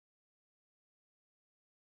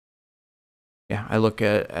 Yeah, I look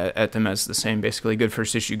at them as the same, basically. Good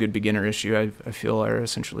first issue, good beginner issue, I feel are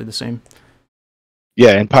essentially the same.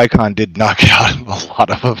 Yeah, and PyCon did knock out a lot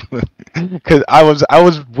of them. Because I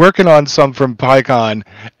was working on some from PyCon,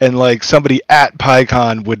 and like somebody at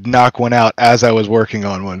PyCon would knock one out as I was working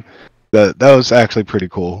on one. That was actually pretty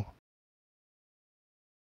cool.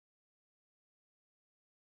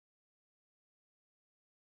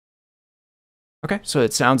 Okay, so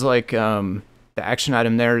it sounds like the action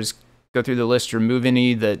item there is go through the list, remove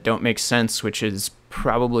any that don't make sense, which is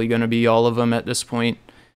probably going to be all of them at this point.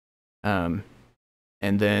 And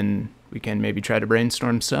then we can maybe try to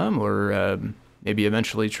brainstorm some, or maybe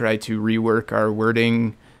eventually try to rework our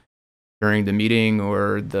wording during the meeting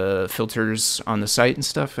or the filters on the site and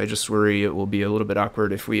stuff. I just worry it will be a little bit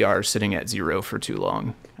awkward if we are sitting at 0 for too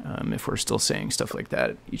long, if we're still saying stuff like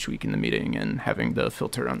that each week in the meeting and having the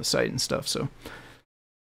filter on the site and stuff. So,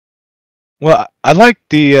 well, I like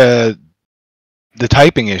the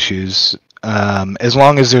typing issues. As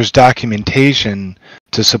long as there's documentation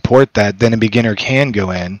to support that, then a beginner can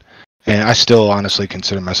go in. And I still honestly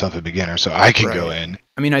consider myself a beginner, so I can go in.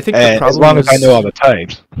 I mean, I think the problem as long is, as I know all the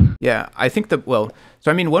types. Yeah, I think that, well, so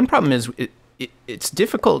I mean, one problem is it's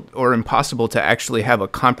difficult or impossible to actually have a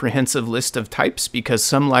comprehensive list of types, because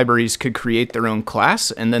some libraries could create their own class,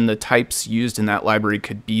 and then the types used in that library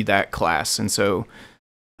could be that class. And so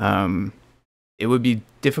it would be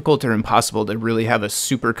difficult or impossible to really have a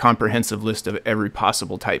super comprehensive list of every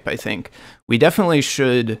possible type, I think. We definitely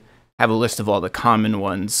should have a list of all the common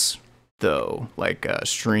ones, though, like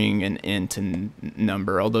string and int and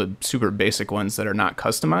number, all the super basic ones that are not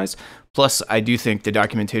customized. Plus, I do think the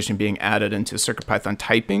documentation being added into CircuitPython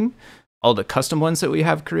typing, all the custom ones that we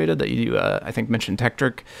have created that you, I think, mentioned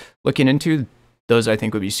Tektrick looking into, those I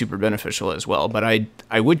think would be super beneficial as well. But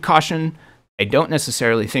I would caution, I don't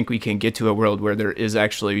necessarily think we can get to a world where there is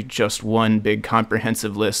actually just one big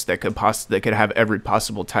comprehensive list that could have every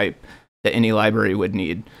possible type that any library would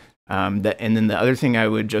need. And then the other thing I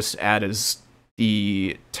would just add is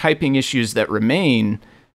the typing issues that remain,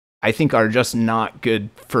 I think, are just not good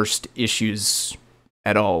first issues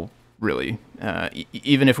at all, really.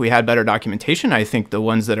 Even if we had better documentation, I think the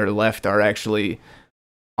ones that are left are actually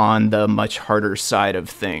on the much harder side of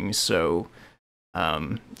things. So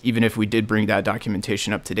even if we did bring that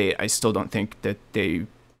documentation up to date, I still don't think that they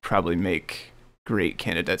probably make great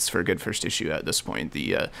candidates for a good first issue at this point.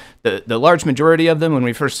 The large majority of them, when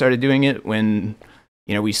we first started doing it, when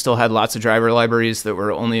we still had lots of driver libraries that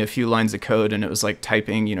were only a few lines of code, and it was like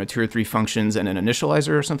typing 2 or 3 functions and an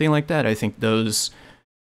initializer or something like that, I think those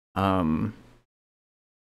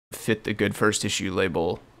fit the good first issue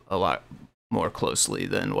label a lot more closely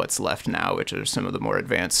than what's left now, which are some of the more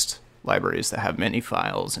advanced libraries that have many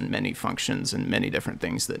files and many functions and many different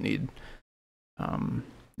things that need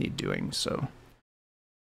doing. So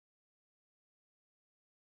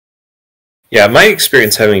yeah, my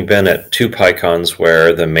experience, having been at 2 PyCons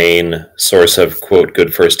where the main source of, quote,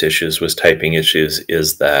 good first issues was typing issues,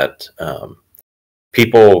 is that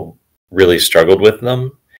people really struggled with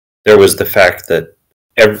them. There was the fact that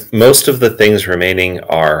most of the things remaining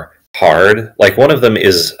are hard. Like, one of them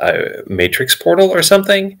is Matrix Portal or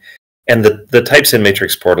something, and the types in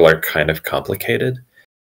Matrix Portal are kind of complicated.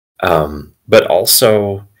 But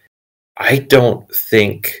also, I don't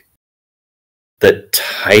think that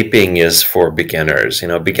typing is for beginners.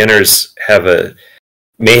 Beginners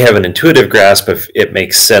may have an intuitive grasp if it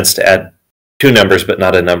makes sense to add 2 numbers but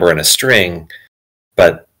not a number and a string,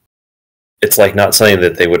 but it's like not something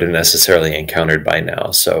that they would have necessarily encountered by now.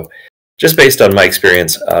 So just based on my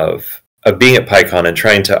experience of being at PyCon and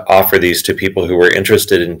trying to offer these to people who were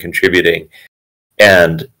interested in contributing,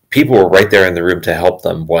 and people were right there in the room to help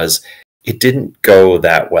them, it didn't go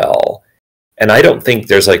that well. And I don't think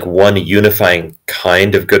there's like one unifying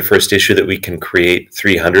kind of good first issue that we can create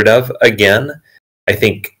 300 of again. I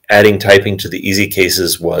think adding typing to the easy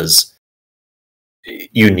cases was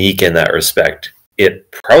unique in that respect.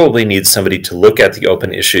 It probably needs somebody to look at the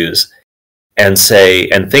open issues and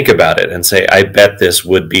think about it and say, I bet this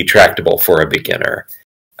would be tractable for a beginner.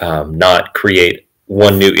 Not create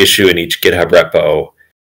one new issue in each GitHub repo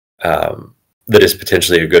that is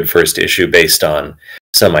potentially a good first issue based on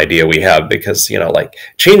some idea we have, because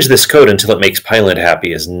change this code until it makes Pylint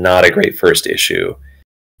happy is not a great first issue,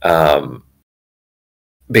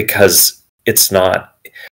 because it's not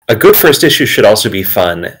a good first issue. Should also be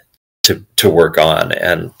fun to work on,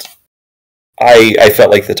 and I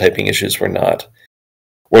felt like the typing issues were not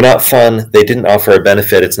were not fun. They didn't offer a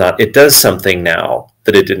benefit. It does something now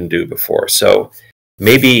that it didn't do before. So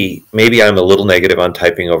maybe I'm a little negative on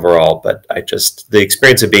typing overall, but the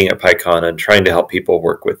experience of being at PyCon and trying to help people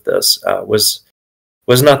work with this was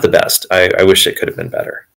not the best. I wish it could have been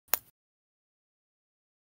better.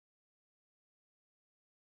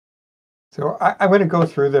 So I'm going to go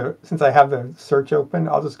through since I have the search open,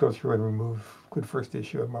 I'll just go through and remove good first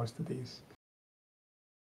issue of most of these.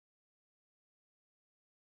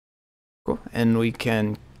 Cool. And we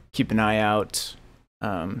can keep an eye out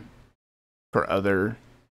for other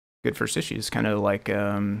good first issues, kind of like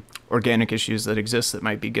organic issues that exist that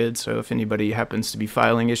might be good. So if anybody happens to be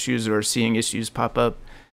filing issues or seeing issues pop up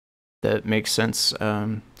that makes sense,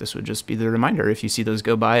 this would just be the reminder. If you see those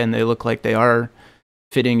go by and they look like they are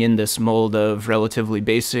fitting in this mold of relatively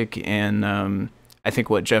basic, and I think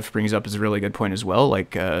what Jeff brings up is a really good point as well.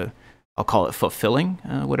 Like I'll call it fulfilling.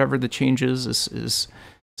 Whatever the change is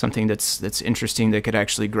something that's interesting that could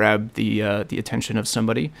actually grab the attention of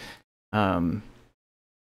somebody.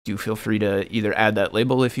 Do feel free to either add that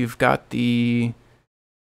label if you've got the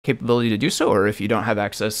capability to do so, or if you don't have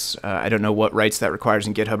access, I don't know what rights that requires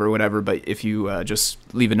in GitHub or whatever, but if you just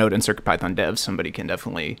leave a note in CircuitPython dev, somebody can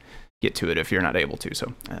definitely get to it if you're not able to.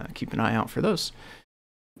 So keep an eye out for those.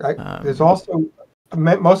 Right. There's also,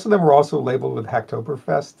 most of them were also labeled with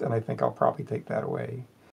Hacktoberfest, and I think I'll probably take that away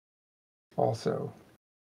also.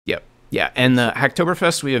 Yep. Yeah, and the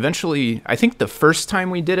Hacktoberfest, we eventually, I think the first time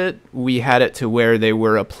we did it, we had it to where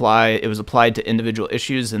it was applied to individual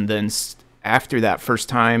issues, and then after that first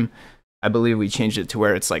time, I believe we changed it to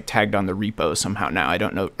where it's like tagged on the repo somehow now. I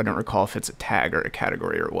don't recall if it's a tag or a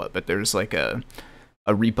category or what, but there's like a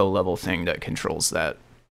repo level thing that controls that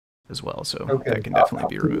as well. So that can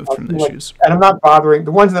definitely be removed from the issues. And I'm not bothering,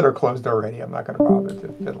 the ones that are closed already, I'm not going to bother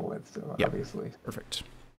to fiddle with, so obviously. Perfect.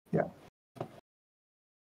 Yeah.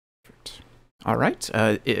 Perfect. All right.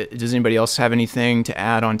 Does anybody else have anything to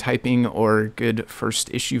add on typing or good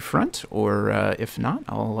first issue front? Or if not,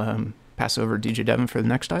 I'll pass over DJ Devin for the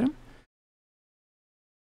next item.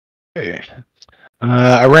 Okay.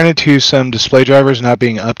 I ran into some display drivers not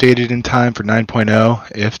being updated in time for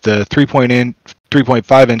 9.0. If the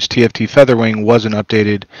 3.5-inch TFT Featherwing wasn't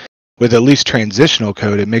updated with at least transitional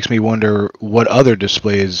code, it makes me wonder what other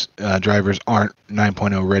displays drivers aren't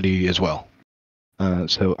 9.0 ready as well.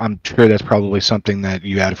 So I'm sure that's probably something that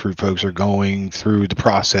you Adafruit folks are going through the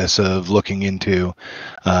process of looking into.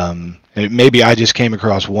 And maybe I just came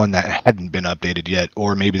across one that hadn't been updated yet,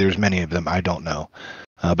 or maybe there's many of them. I don't know.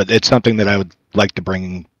 But it's something that I would like to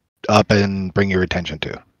bring up and bring your attention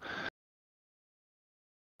to.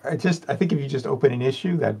 I think if you just open an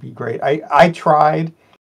issue, that'd be great. I tried.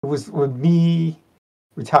 It was with me,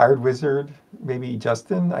 Retired Wizard, maybe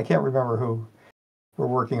Justin. I can't remember who were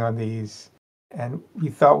working on these, and we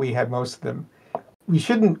thought we had most of them. We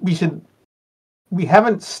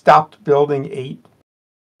haven't stopped building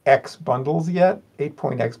 8x bundles yet,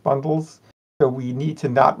 8.x bundles. So we need to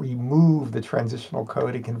not remove the transitional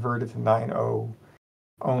code and convert it to 9.0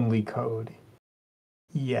 only code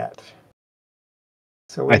yet.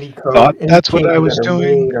 So any code, that's what I was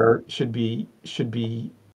doing. Or should be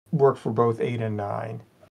work for both 8 and 9.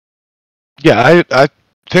 Yeah, I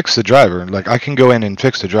fixed the driver. Like I can go in and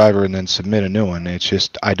fix the driver and then submit a new one. It's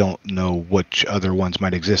just I don't know which other ones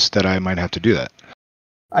might exist that I might have to do that.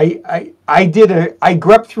 I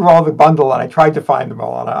grepped through all the bundle and I tried to find them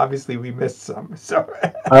all, and obviously we missed some. So.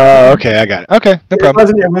 Okay, I got it. Okay, no problem.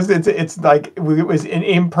 It's like it was an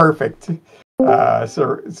imperfect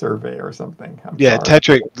survey or something. I'm sorry.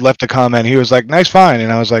 Tetrick left a comment. He was like, "Nice find,"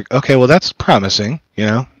 and I was like, "Okay, well that's promising." You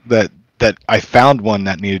know that I found one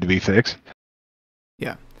that needed to be fixed.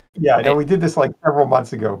 Yeah. Yeah, I know we did this like several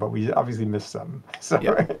months ago, but we obviously missed some. So.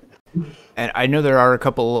 Yeah. And I know there are a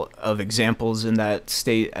couple of examples in that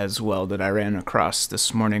state as well that I ran across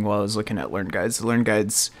this morning while I was looking at Learn Guides. The Learn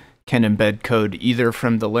Guides can embed code either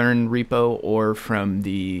from the Learn repo or from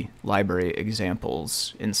the library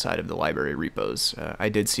examples inside of the library repos. I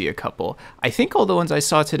did see a couple. I think all the ones I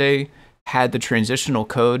saw today had the transitional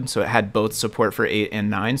code, so it had both support for 8 and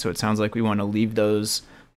 9, so it sounds like we want to leave those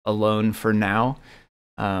alone for now.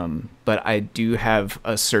 But I do have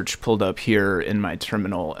a search pulled up here in my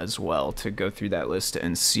terminal as well to go through that list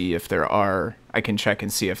and see if I can check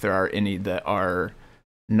and see if there are any that are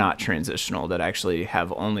not transitional that actually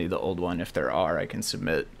have only the old one. If there are, I can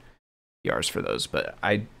submit PRs for those. But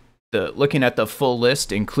looking at the full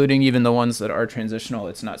list, including even the ones that are transitional,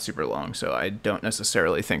 it's not super long. So I don't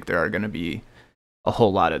necessarily think there are going to be a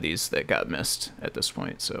whole lot of these that got missed at this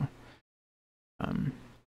point. So, and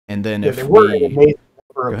then There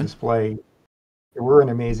were an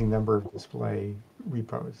amazing number of display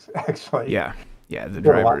repos, actually. Yeah, yeah, the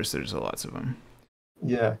There are a lot. drivers, there's lots of them.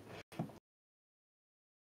 Yeah.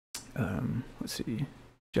 Let's see.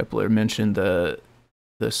 Jepler mentioned the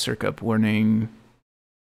circup warning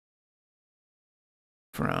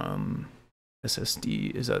from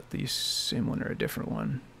SSD. Is that the same one or a different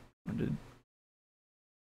one?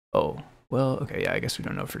 Oh, well, okay, yeah, I guess we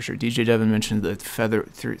don't know for sure. DJ Devin mentioned the feather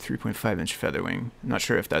 3.5-inch Featherwing. I'm not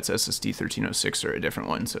sure if that's SSD 1306 or a different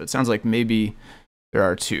one, so it sounds like maybe there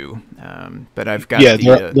are two. But I've got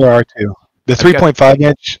there are two. The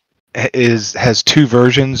 3.5-inch has two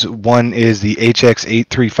versions. One is the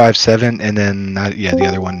HX8357, and then the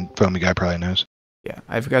other one Foamy Guy probably knows. Yeah,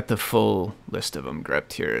 I've got the full list of them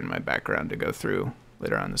grepped here in my background to go through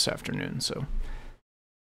later on this afternoon. So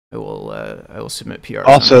I will submit PRs.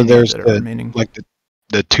 Also, there's the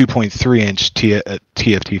 2.3-inch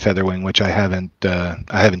TFT Featherwing, which I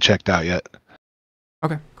haven't checked out yet.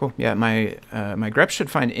 Okay, cool. Yeah, my grep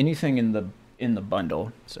should find anything in the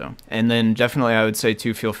bundle. So, and then definitely I would say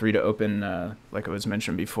too, feel free to open, like it was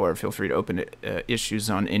mentioned before, feel free to open issues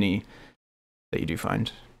on any that you do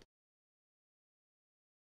find.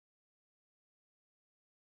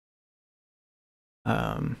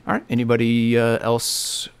 All right. Anybody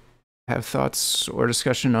else have thoughts or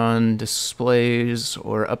discussion on displays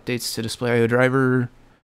or updates to Display.io driver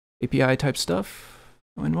API type stuff?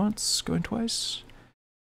 Going once, going twice.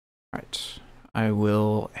 All right. I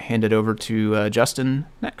will hand it over to Justin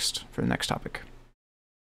next for the next topic.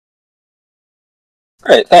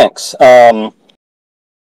 Great, thanks.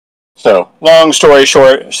 So, long story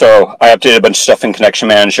short, so I updated a bunch of stuff in Connection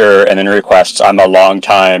Manager and then requests. I'm a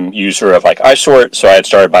long-time user of like iSort, so I had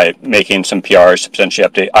started by making some PRs to potentially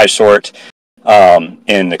update iSort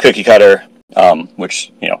in the cookie cutter,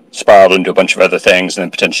 which spiraled into a bunch of other things, and then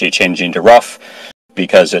potentially changing to rough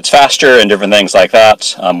because it's faster and different things like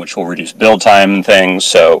that, which will reduce build time and things.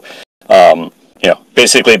 So,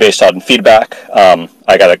 basically based on feedback,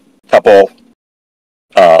 I got a couple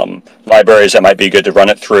libraries that might be good to run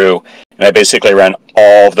it through, and I basically ran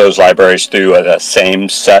all of those libraries through the same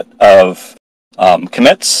set of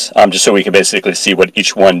commits, just so we could basically see what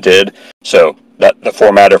each one did. So the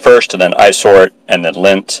formatter first, and then iSort, and then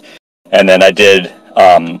lint, and then I did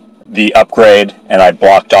the upgrade, and I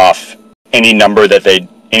blocked off any number that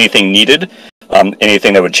anything needed,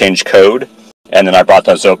 anything that would change code, and then I brought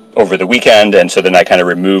those up over the weekend, and so then I kind of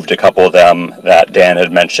removed a couple of them that Dan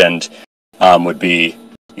had mentioned would be,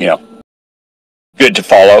 good to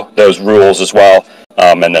follow those rules as well.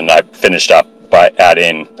 And then I finished up by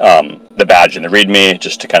adding the badge and the README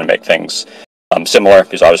just to kind of make things similar,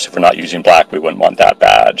 because obviously if we're not using black, we wouldn't want that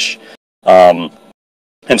badge. And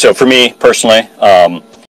so for me personally,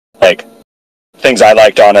 things I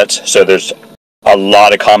liked on it, so there's a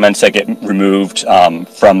lot of comments that get removed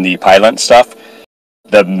from the pilot stuff.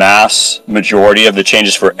 The mass majority of the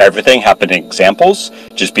changes for everything happen in examples,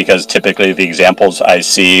 just because typically the examples I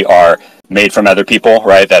see are made from other people,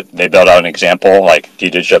 right? That they build out an example, like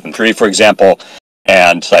DDigiJeven3, for example.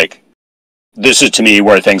 And this is to me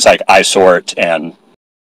where things like iSort and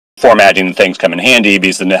formatting and things come in handy,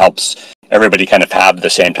 because then it helps everybody kind of have the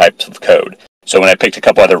same types of code. So when I picked a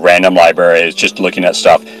couple other random libraries, just looking at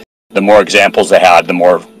stuff, the more examples they had, the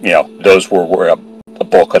more, those were where a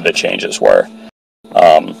bulk of the changes were.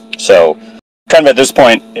 So kind of at this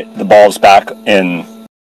point, the ball's back in,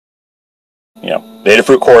 the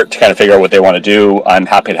Adafruit court to kind of figure out what they want to do. I'm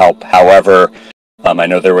happy to help. However, I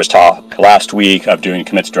know there was talk last week of doing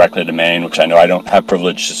commits directly to main, which I know I don't have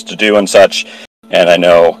privileges to do and such. And I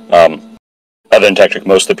know, other than Tetrick,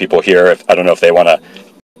 most of the people here, I don't know if they want to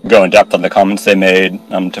go in depth on the comments they made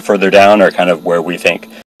to further down, or kind of where we think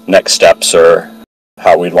next steps or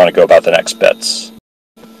how we'd want to go about the next bits.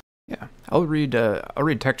 Yeah, I'll read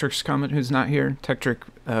Tektrick's comment, who's not here. Tektrick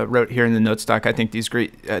wrote here in the notes doc, I think these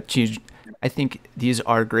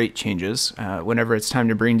are great changes. Whenever it's time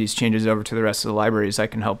to bring these changes over to the rest of the libraries, I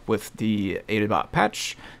can help with the Adabot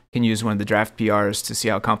patch. Can use one of the draft PRs to see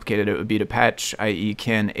how complicated it would be to patch, i.e.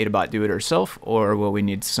 can Adabot do it herself, or will we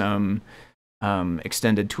need some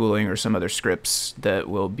extended tooling or some other scripts that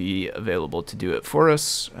will be available to do it for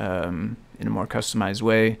us in a more customized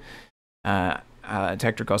way.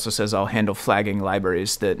 Tektrick also says, I'll handle flagging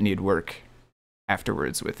libraries that need work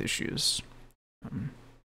afterwards with issues.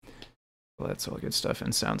 Well, that's all good stuff,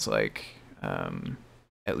 and sounds like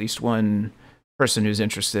at least one person who's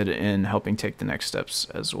interested in helping take the next steps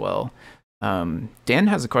as well. Dan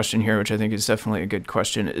has a question here, which I think is definitely a good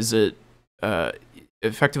question. Is it,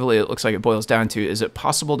 effectively, it looks like it boils down to, is it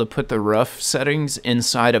possible to put the rough settings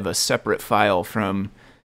inside of a separate file from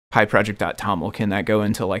pyproject.toml? Can that go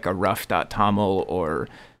into like a rough.toml or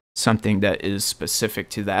something that is specific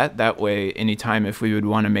to that. That way, anytime if we would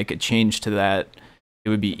want to make a change to that, it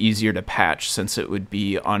would be easier to patch since it would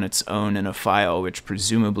be on its own in a file, which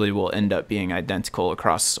presumably will end up being identical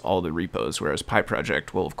across all the repos, whereas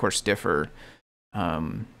PyProject will, of course, differ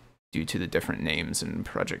due to the different names and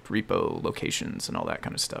project repo locations and all that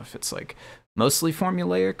kind of stuff. It's like mostly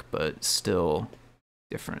formulaic, but still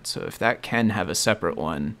different. So if that can have a separate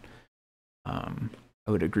one, I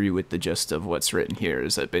would agree with the gist of what's written here,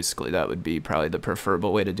 is that basically that would be probably the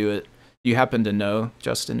preferable way to do it. Do you happen to know,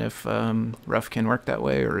 Justin, if Rough can work that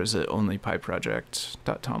way, or is it only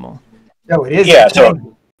PyProject.toml? No, it is. Yeah,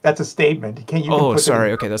 so that's a statement. You can oh, put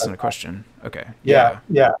sorry. Okay, that's not a question. Okay. Yeah.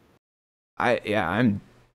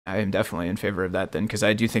 I'm definitely in favor of that then, because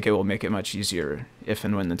I do think it will make it much easier if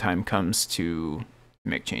and when the time comes to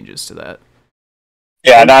make changes to that.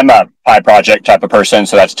 Yeah, and I'm a PyProject type of person,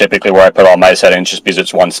 so that's typically where I put all my settings, just because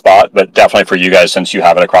it's one spot. But definitely for you guys, since you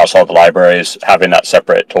have it across all the libraries, having that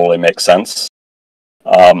separate totally makes sense.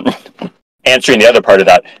 Answering the other part of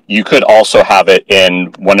that, you could also have it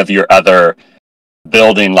in one of your other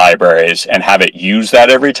building libraries and have it use that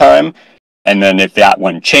every time. And then if that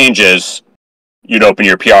one changes, you'd open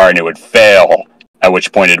your PR and it would fail, at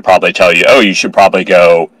which point it'd probably tell you, oh, you should probably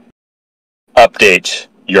go update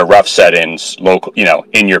your rough settings local,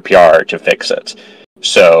 in your PR to fix it.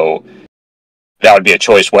 So that would be a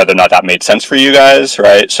choice whether or not that made sense for you guys,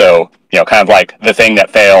 right? So, kind of like the thing that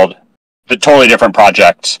failed, the totally different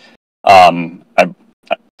project. I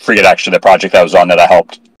forget actually the project that was on that I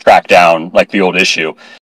helped track down, like the old issue.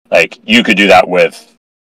 Like you could do that with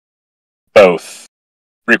both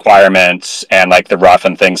requirements and like the rough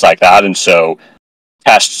and things like that. And so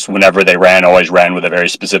tests, whenever they ran, always ran with a very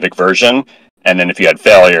specific version. And then if you had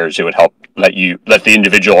failures, it would help let the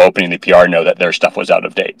individual opening the PR know that their stuff was out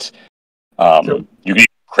of date. You can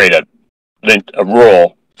create a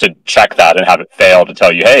rule to check that and have it fail to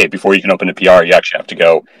tell you, hey, before you can open a PR, you actually have to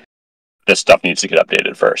go, this stuff needs to get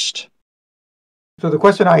updated first. So the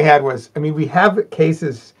question I had was, we have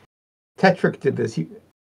cases, Tetrick did this, he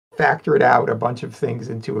factored out a bunch of things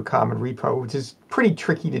into a common repo, which is pretty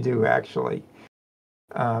tricky to do, actually.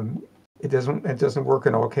 It doesn't work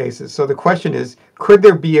in all cases. So the question is, could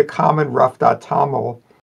there be a common rough.toml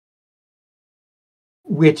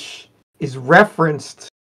which is referenced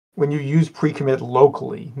when you use pre-commit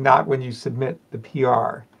locally, not when you submit the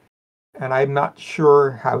PR? And I'm not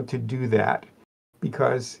sure how to do that,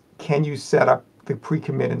 because can you set up the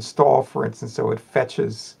pre-commit install, for instance, so it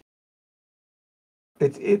fetches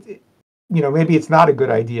maybe it's not a good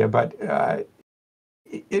idea, but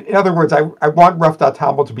in other words, I want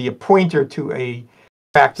rough.toml to be a pointer to a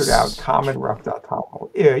factored out common rough.toml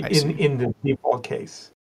in the default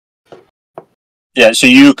case. Yeah, so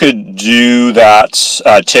you could do that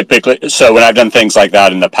typically. So when I've done things like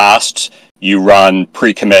that in the past, you run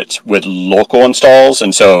pre-commit with local installs,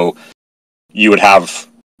 and so you would have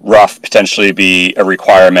rough potentially be a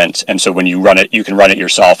requirement, and so when you run it, you can run it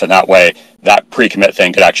yourself, and that way that pre-commit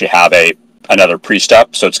thing could actually have another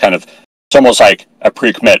pre-step. So it's almost like a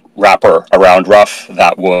pre-commit wrapper around rough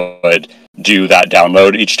that would do that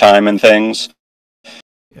download each time and things.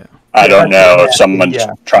 Yeah. I don't know if someone's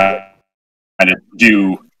trying to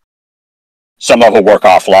do some level work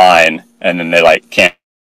offline and then they can't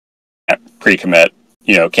pre-commit,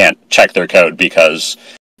 can't check their code because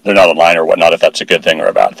they're not online or whatnot, if that's a good thing or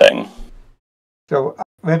a bad thing. So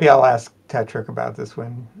maybe I'll ask Tetrick about this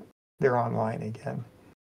when they're online again.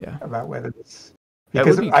 Yeah. About whether it's,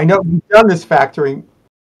 because I know we've done this factoring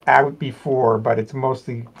out before, but it's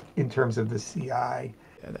mostly in terms of the CI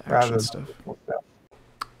the rather than stuff.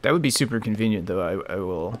 That would be super convenient, though. I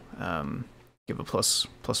will give a plus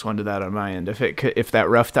one to that on my end. If that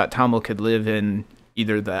rough.toml could live in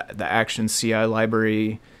either the action CI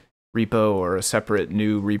library repo or a separate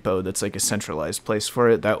new repo that's like a centralized place for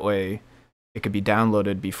it, that way it could be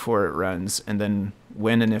downloaded before it runs, and then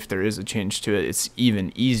when and if there is a change to it, it's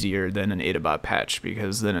even easier than an Adabot patch,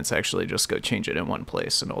 because then it's actually just go change it in one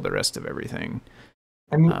place and all the rest of everything.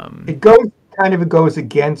 It goes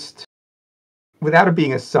against, without it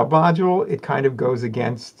being a submodule, it kind of goes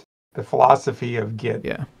against the philosophy of Git.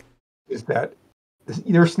 Yeah. Is that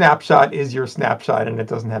your snapshot is your snapshot and it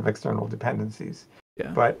doesn't have external dependencies.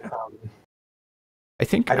 Yeah. But I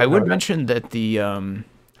think I would mention that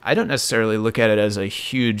I don't necessarily look at it as a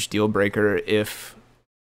huge deal breaker if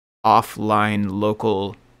offline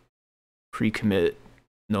local pre-commit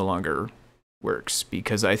no longer works,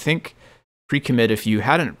 because I think pre-commit, if you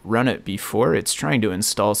hadn't run it before, it's trying to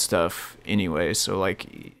install stuff anyway. So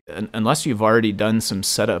unless you've already done some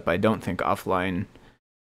setup, I don't think offline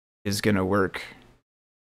is going to work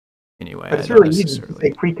anyway. But it's I don't really easy to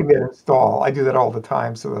say pre-commit install. I do that all the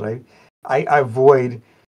time so that I avoid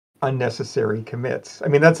unnecessary commits. I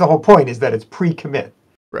mean, that's the whole point, is that it's pre-commit.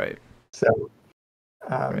 Right. So,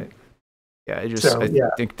 right. Yeah,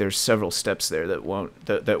 I think there's several steps there that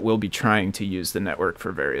will be trying to use the network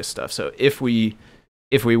for various stuff. So if we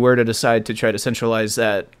were to decide to try to centralize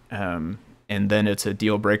that, and then it's a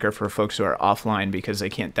deal breaker for folks who are offline because they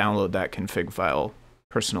can't download that config file,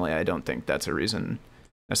 personally, I don't think that's a reason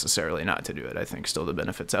necessarily not to do it. I think still the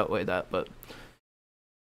benefits outweigh that, but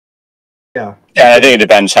yeah, I think it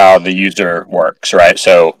depends how the user works, right?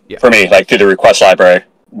 So for me, like through the request library,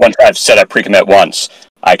 once I've set up pre-commit once,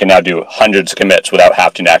 I can now do hundreds of commits without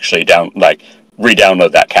having to actually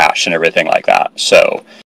re-download that cache and everything like that. So,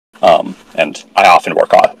 and I often work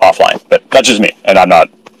offline, but that's just me, and I'm not.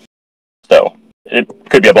 So it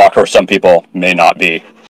could be a blocker for some people, may not be.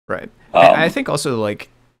 Right. I think also like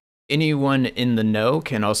anyone in the know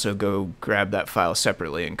can also go grab that file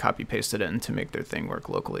separately and copy paste it in to make their thing work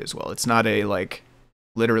locally as well. It's not a like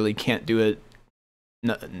literally can't do it.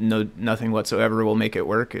 No, nothing whatsoever will make it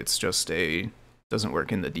work. It's just doesn't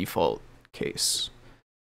work in the default case.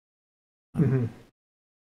 Mm-hmm.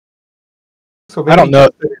 So maybe I don't know.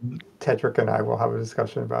 Tetrick and I will have a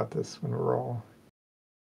discussion about this when we're all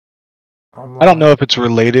online. I don't know if it's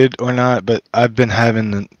related or not, but I've been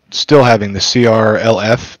still having the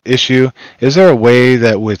CRLF issue. Is there a way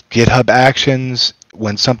that with GitHub Actions,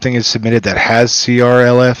 when something is submitted that has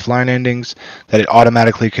CRLF line endings, that it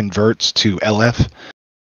automatically converts to LF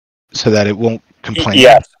so that it won't complain?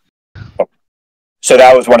 Yes. So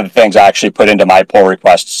that was one of the things I actually put into my pull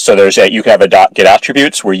requests. So you can have a .git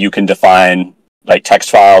attributes where you can define like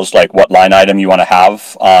text files, like what line item you want to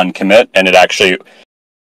have on commit, and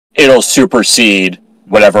it'll supersede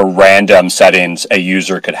whatever random settings a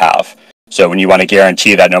user could have. So when you want to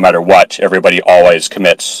guarantee that no matter what, everybody always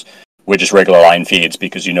commits with just regular line feeds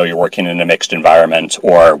because you're working in a mixed environment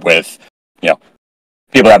or with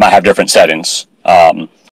people that might have different settings.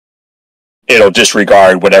 It'll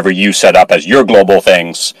disregard whatever you set up as your global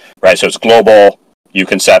things, right? So it's global, you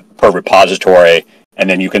can set per repository, and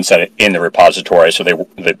then you can set it in the repository so they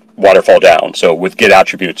waterfall down. So with Git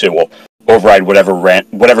attributes, it will override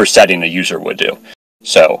whatever setting the user would do.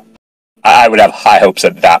 So I would have high hopes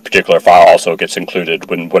that that particular file also gets included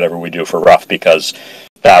when whatever we do for rough, because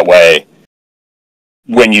that way,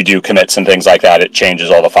 when you do commits and things like that, it changes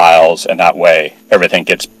all the files, and that way everything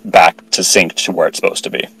gets back to sync to where it's supposed to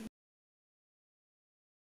be.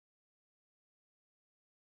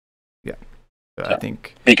 I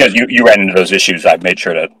think because you ran into those issues, I've made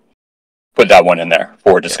sure to put that one in there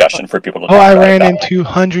for discussion for people to talk I about ran into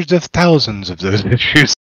hundreds of thousands of those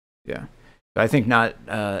issues. Yeah, I think not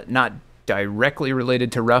directly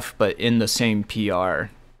related to rough, but in the same PR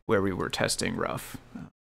where we were testing rough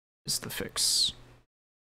is the fix.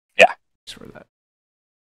 Yeah, for that.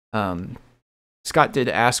 Scott did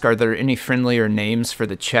ask, are there any friendlier names for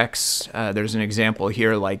the checks? There's an example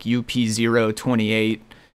here like UP028.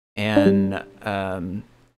 And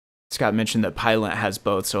Scott mentioned that Pylint has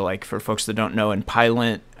both. So like for folks that don't know, in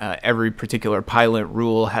Pylint, every particular Pylint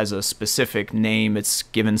rule has a specific name. It's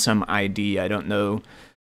given some ID. I don't know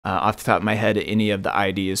off the top of my head any of the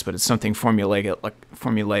IDs, but it's something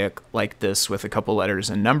formulaic like this with a couple letters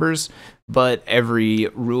and numbers. But every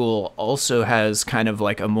rule also has kind of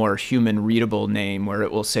like a more human readable name where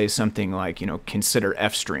it will say something like, consider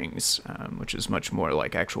F strings, which is much more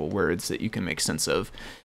like actual words that you can make sense of.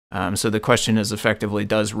 So the question is effectively,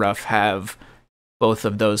 does rough have both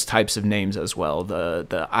of those types of names as well?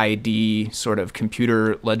 The ID sort of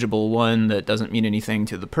computer legible one that doesn't mean anything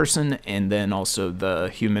to the person, and then also the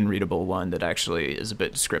human readable one that actually is a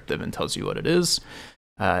bit descriptive and tells you what it is.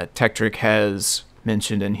 Tetrick has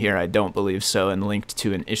mentioned in here, I don't believe so, and linked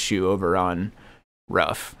to an issue over on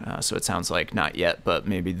rough. So it sounds like not yet, but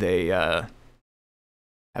maybe they have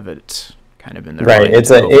it kind of in their right.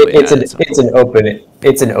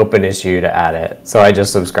 It's an open issue to add it. So I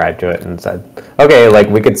just subscribed to it and said, okay, like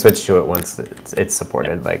we could switch to it once it's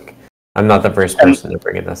supported. Like I'm not the first person to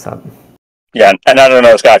bring this up. Yeah, and I don't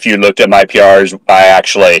know, Scott, if you looked at my PRs,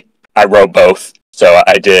 I wrote both. So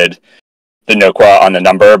I did the NOQA on the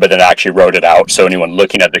number, but then I actually wrote it out so anyone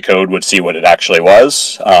looking at the code would see what it actually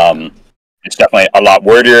was. It's definitely a lot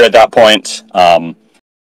wordier at that point.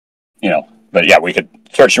 But yeah, we could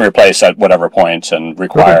search and replace at whatever point and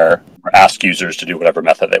require or ask users to do whatever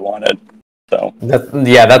method they wanted. So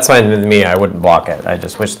that's fine with me. I wouldn't block it. I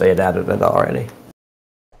just wish they had added it already.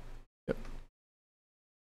 Yep.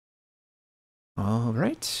 All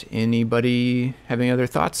right. Anybody have any other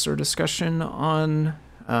thoughts or discussion on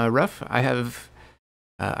rough? I have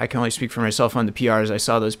I can only speak for myself on the PRs. I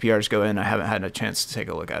saw those PRs go in. I haven't had a chance to take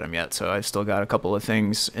a look at them yet, so I've still got a couple of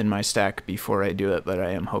things in my stack before I do it, but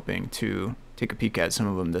I am hoping to take a peek at some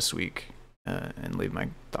of them this week and leave my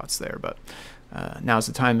thoughts there. But now's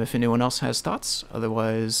the time if anyone else has thoughts.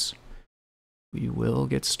 Otherwise, we will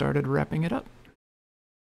get started wrapping it up.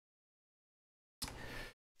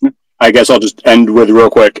 I guess I'll just end with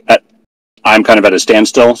real quick. I'm kind of at a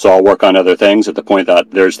standstill, so I'll work on other things at the point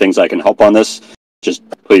that there's things I can help on this. Just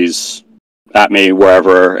please at me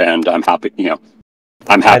wherever, and I'm happy.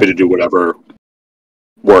 I'm happy to do whatever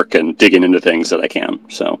work and digging into things that I can.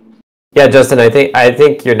 So, yeah, Justin, I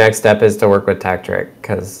think your next step is to work with TechTrick,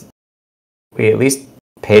 because we at least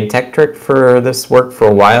paid TechTrick for this work for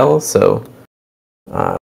a while. So,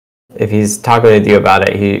 if he's talking with you about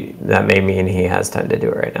it, that may mean he has time to do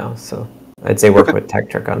it right now. So, I'd say work with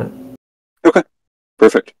TechTrick on it. Okay,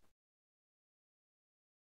 perfect.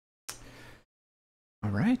 All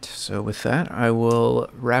right, so with that, I will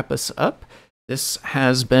wrap us up. This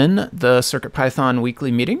has been the CircuitPython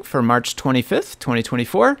weekly meeting for March 25th,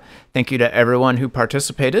 2024. Thank you to everyone who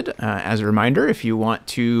participated. As a reminder, if you want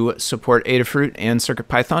to support Adafruit and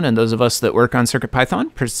CircuitPython, and those of us that work on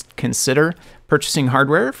CircuitPython, consider purchasing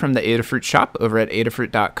hardware from the Adafruit shop over at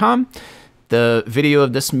adafruit.com. The video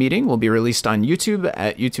of this meeting will be released on YouTube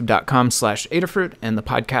at youtube.com/Adafruit, and the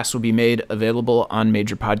podcast will be made available on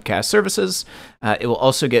major podcast services. It will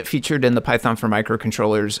also get featured in the Python for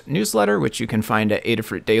Microcontrollers newsletter, which you can find at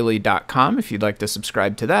adafruitdaily.com if you'd like to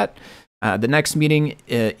subscribe to that. The next meeting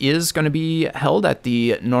is going to be held at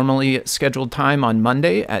the normally scheduled time on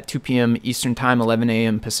Monday at 2 p.m. Eastern Time, 11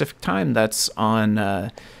 a.m. Pacific Time. That's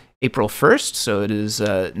on April 1st, so it is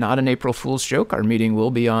not an April Fool's joke. Our meeting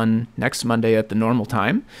will be on next Monday at the normal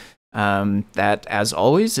time. That, as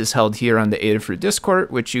always, is held here on the Adafruit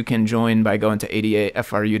Discord, which you can join by going to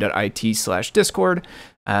adafru.it/discord.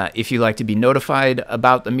 If you'd like to be notified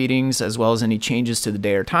about the meetings as well as any changes to the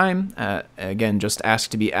day or time, again, just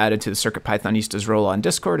ask to be added to the CircuitPythonistas role on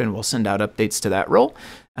Discord, and we'll send out updates to that role.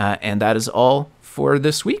 And that is all for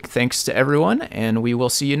this week. Thanks to everyone, and we will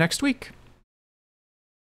see you next week.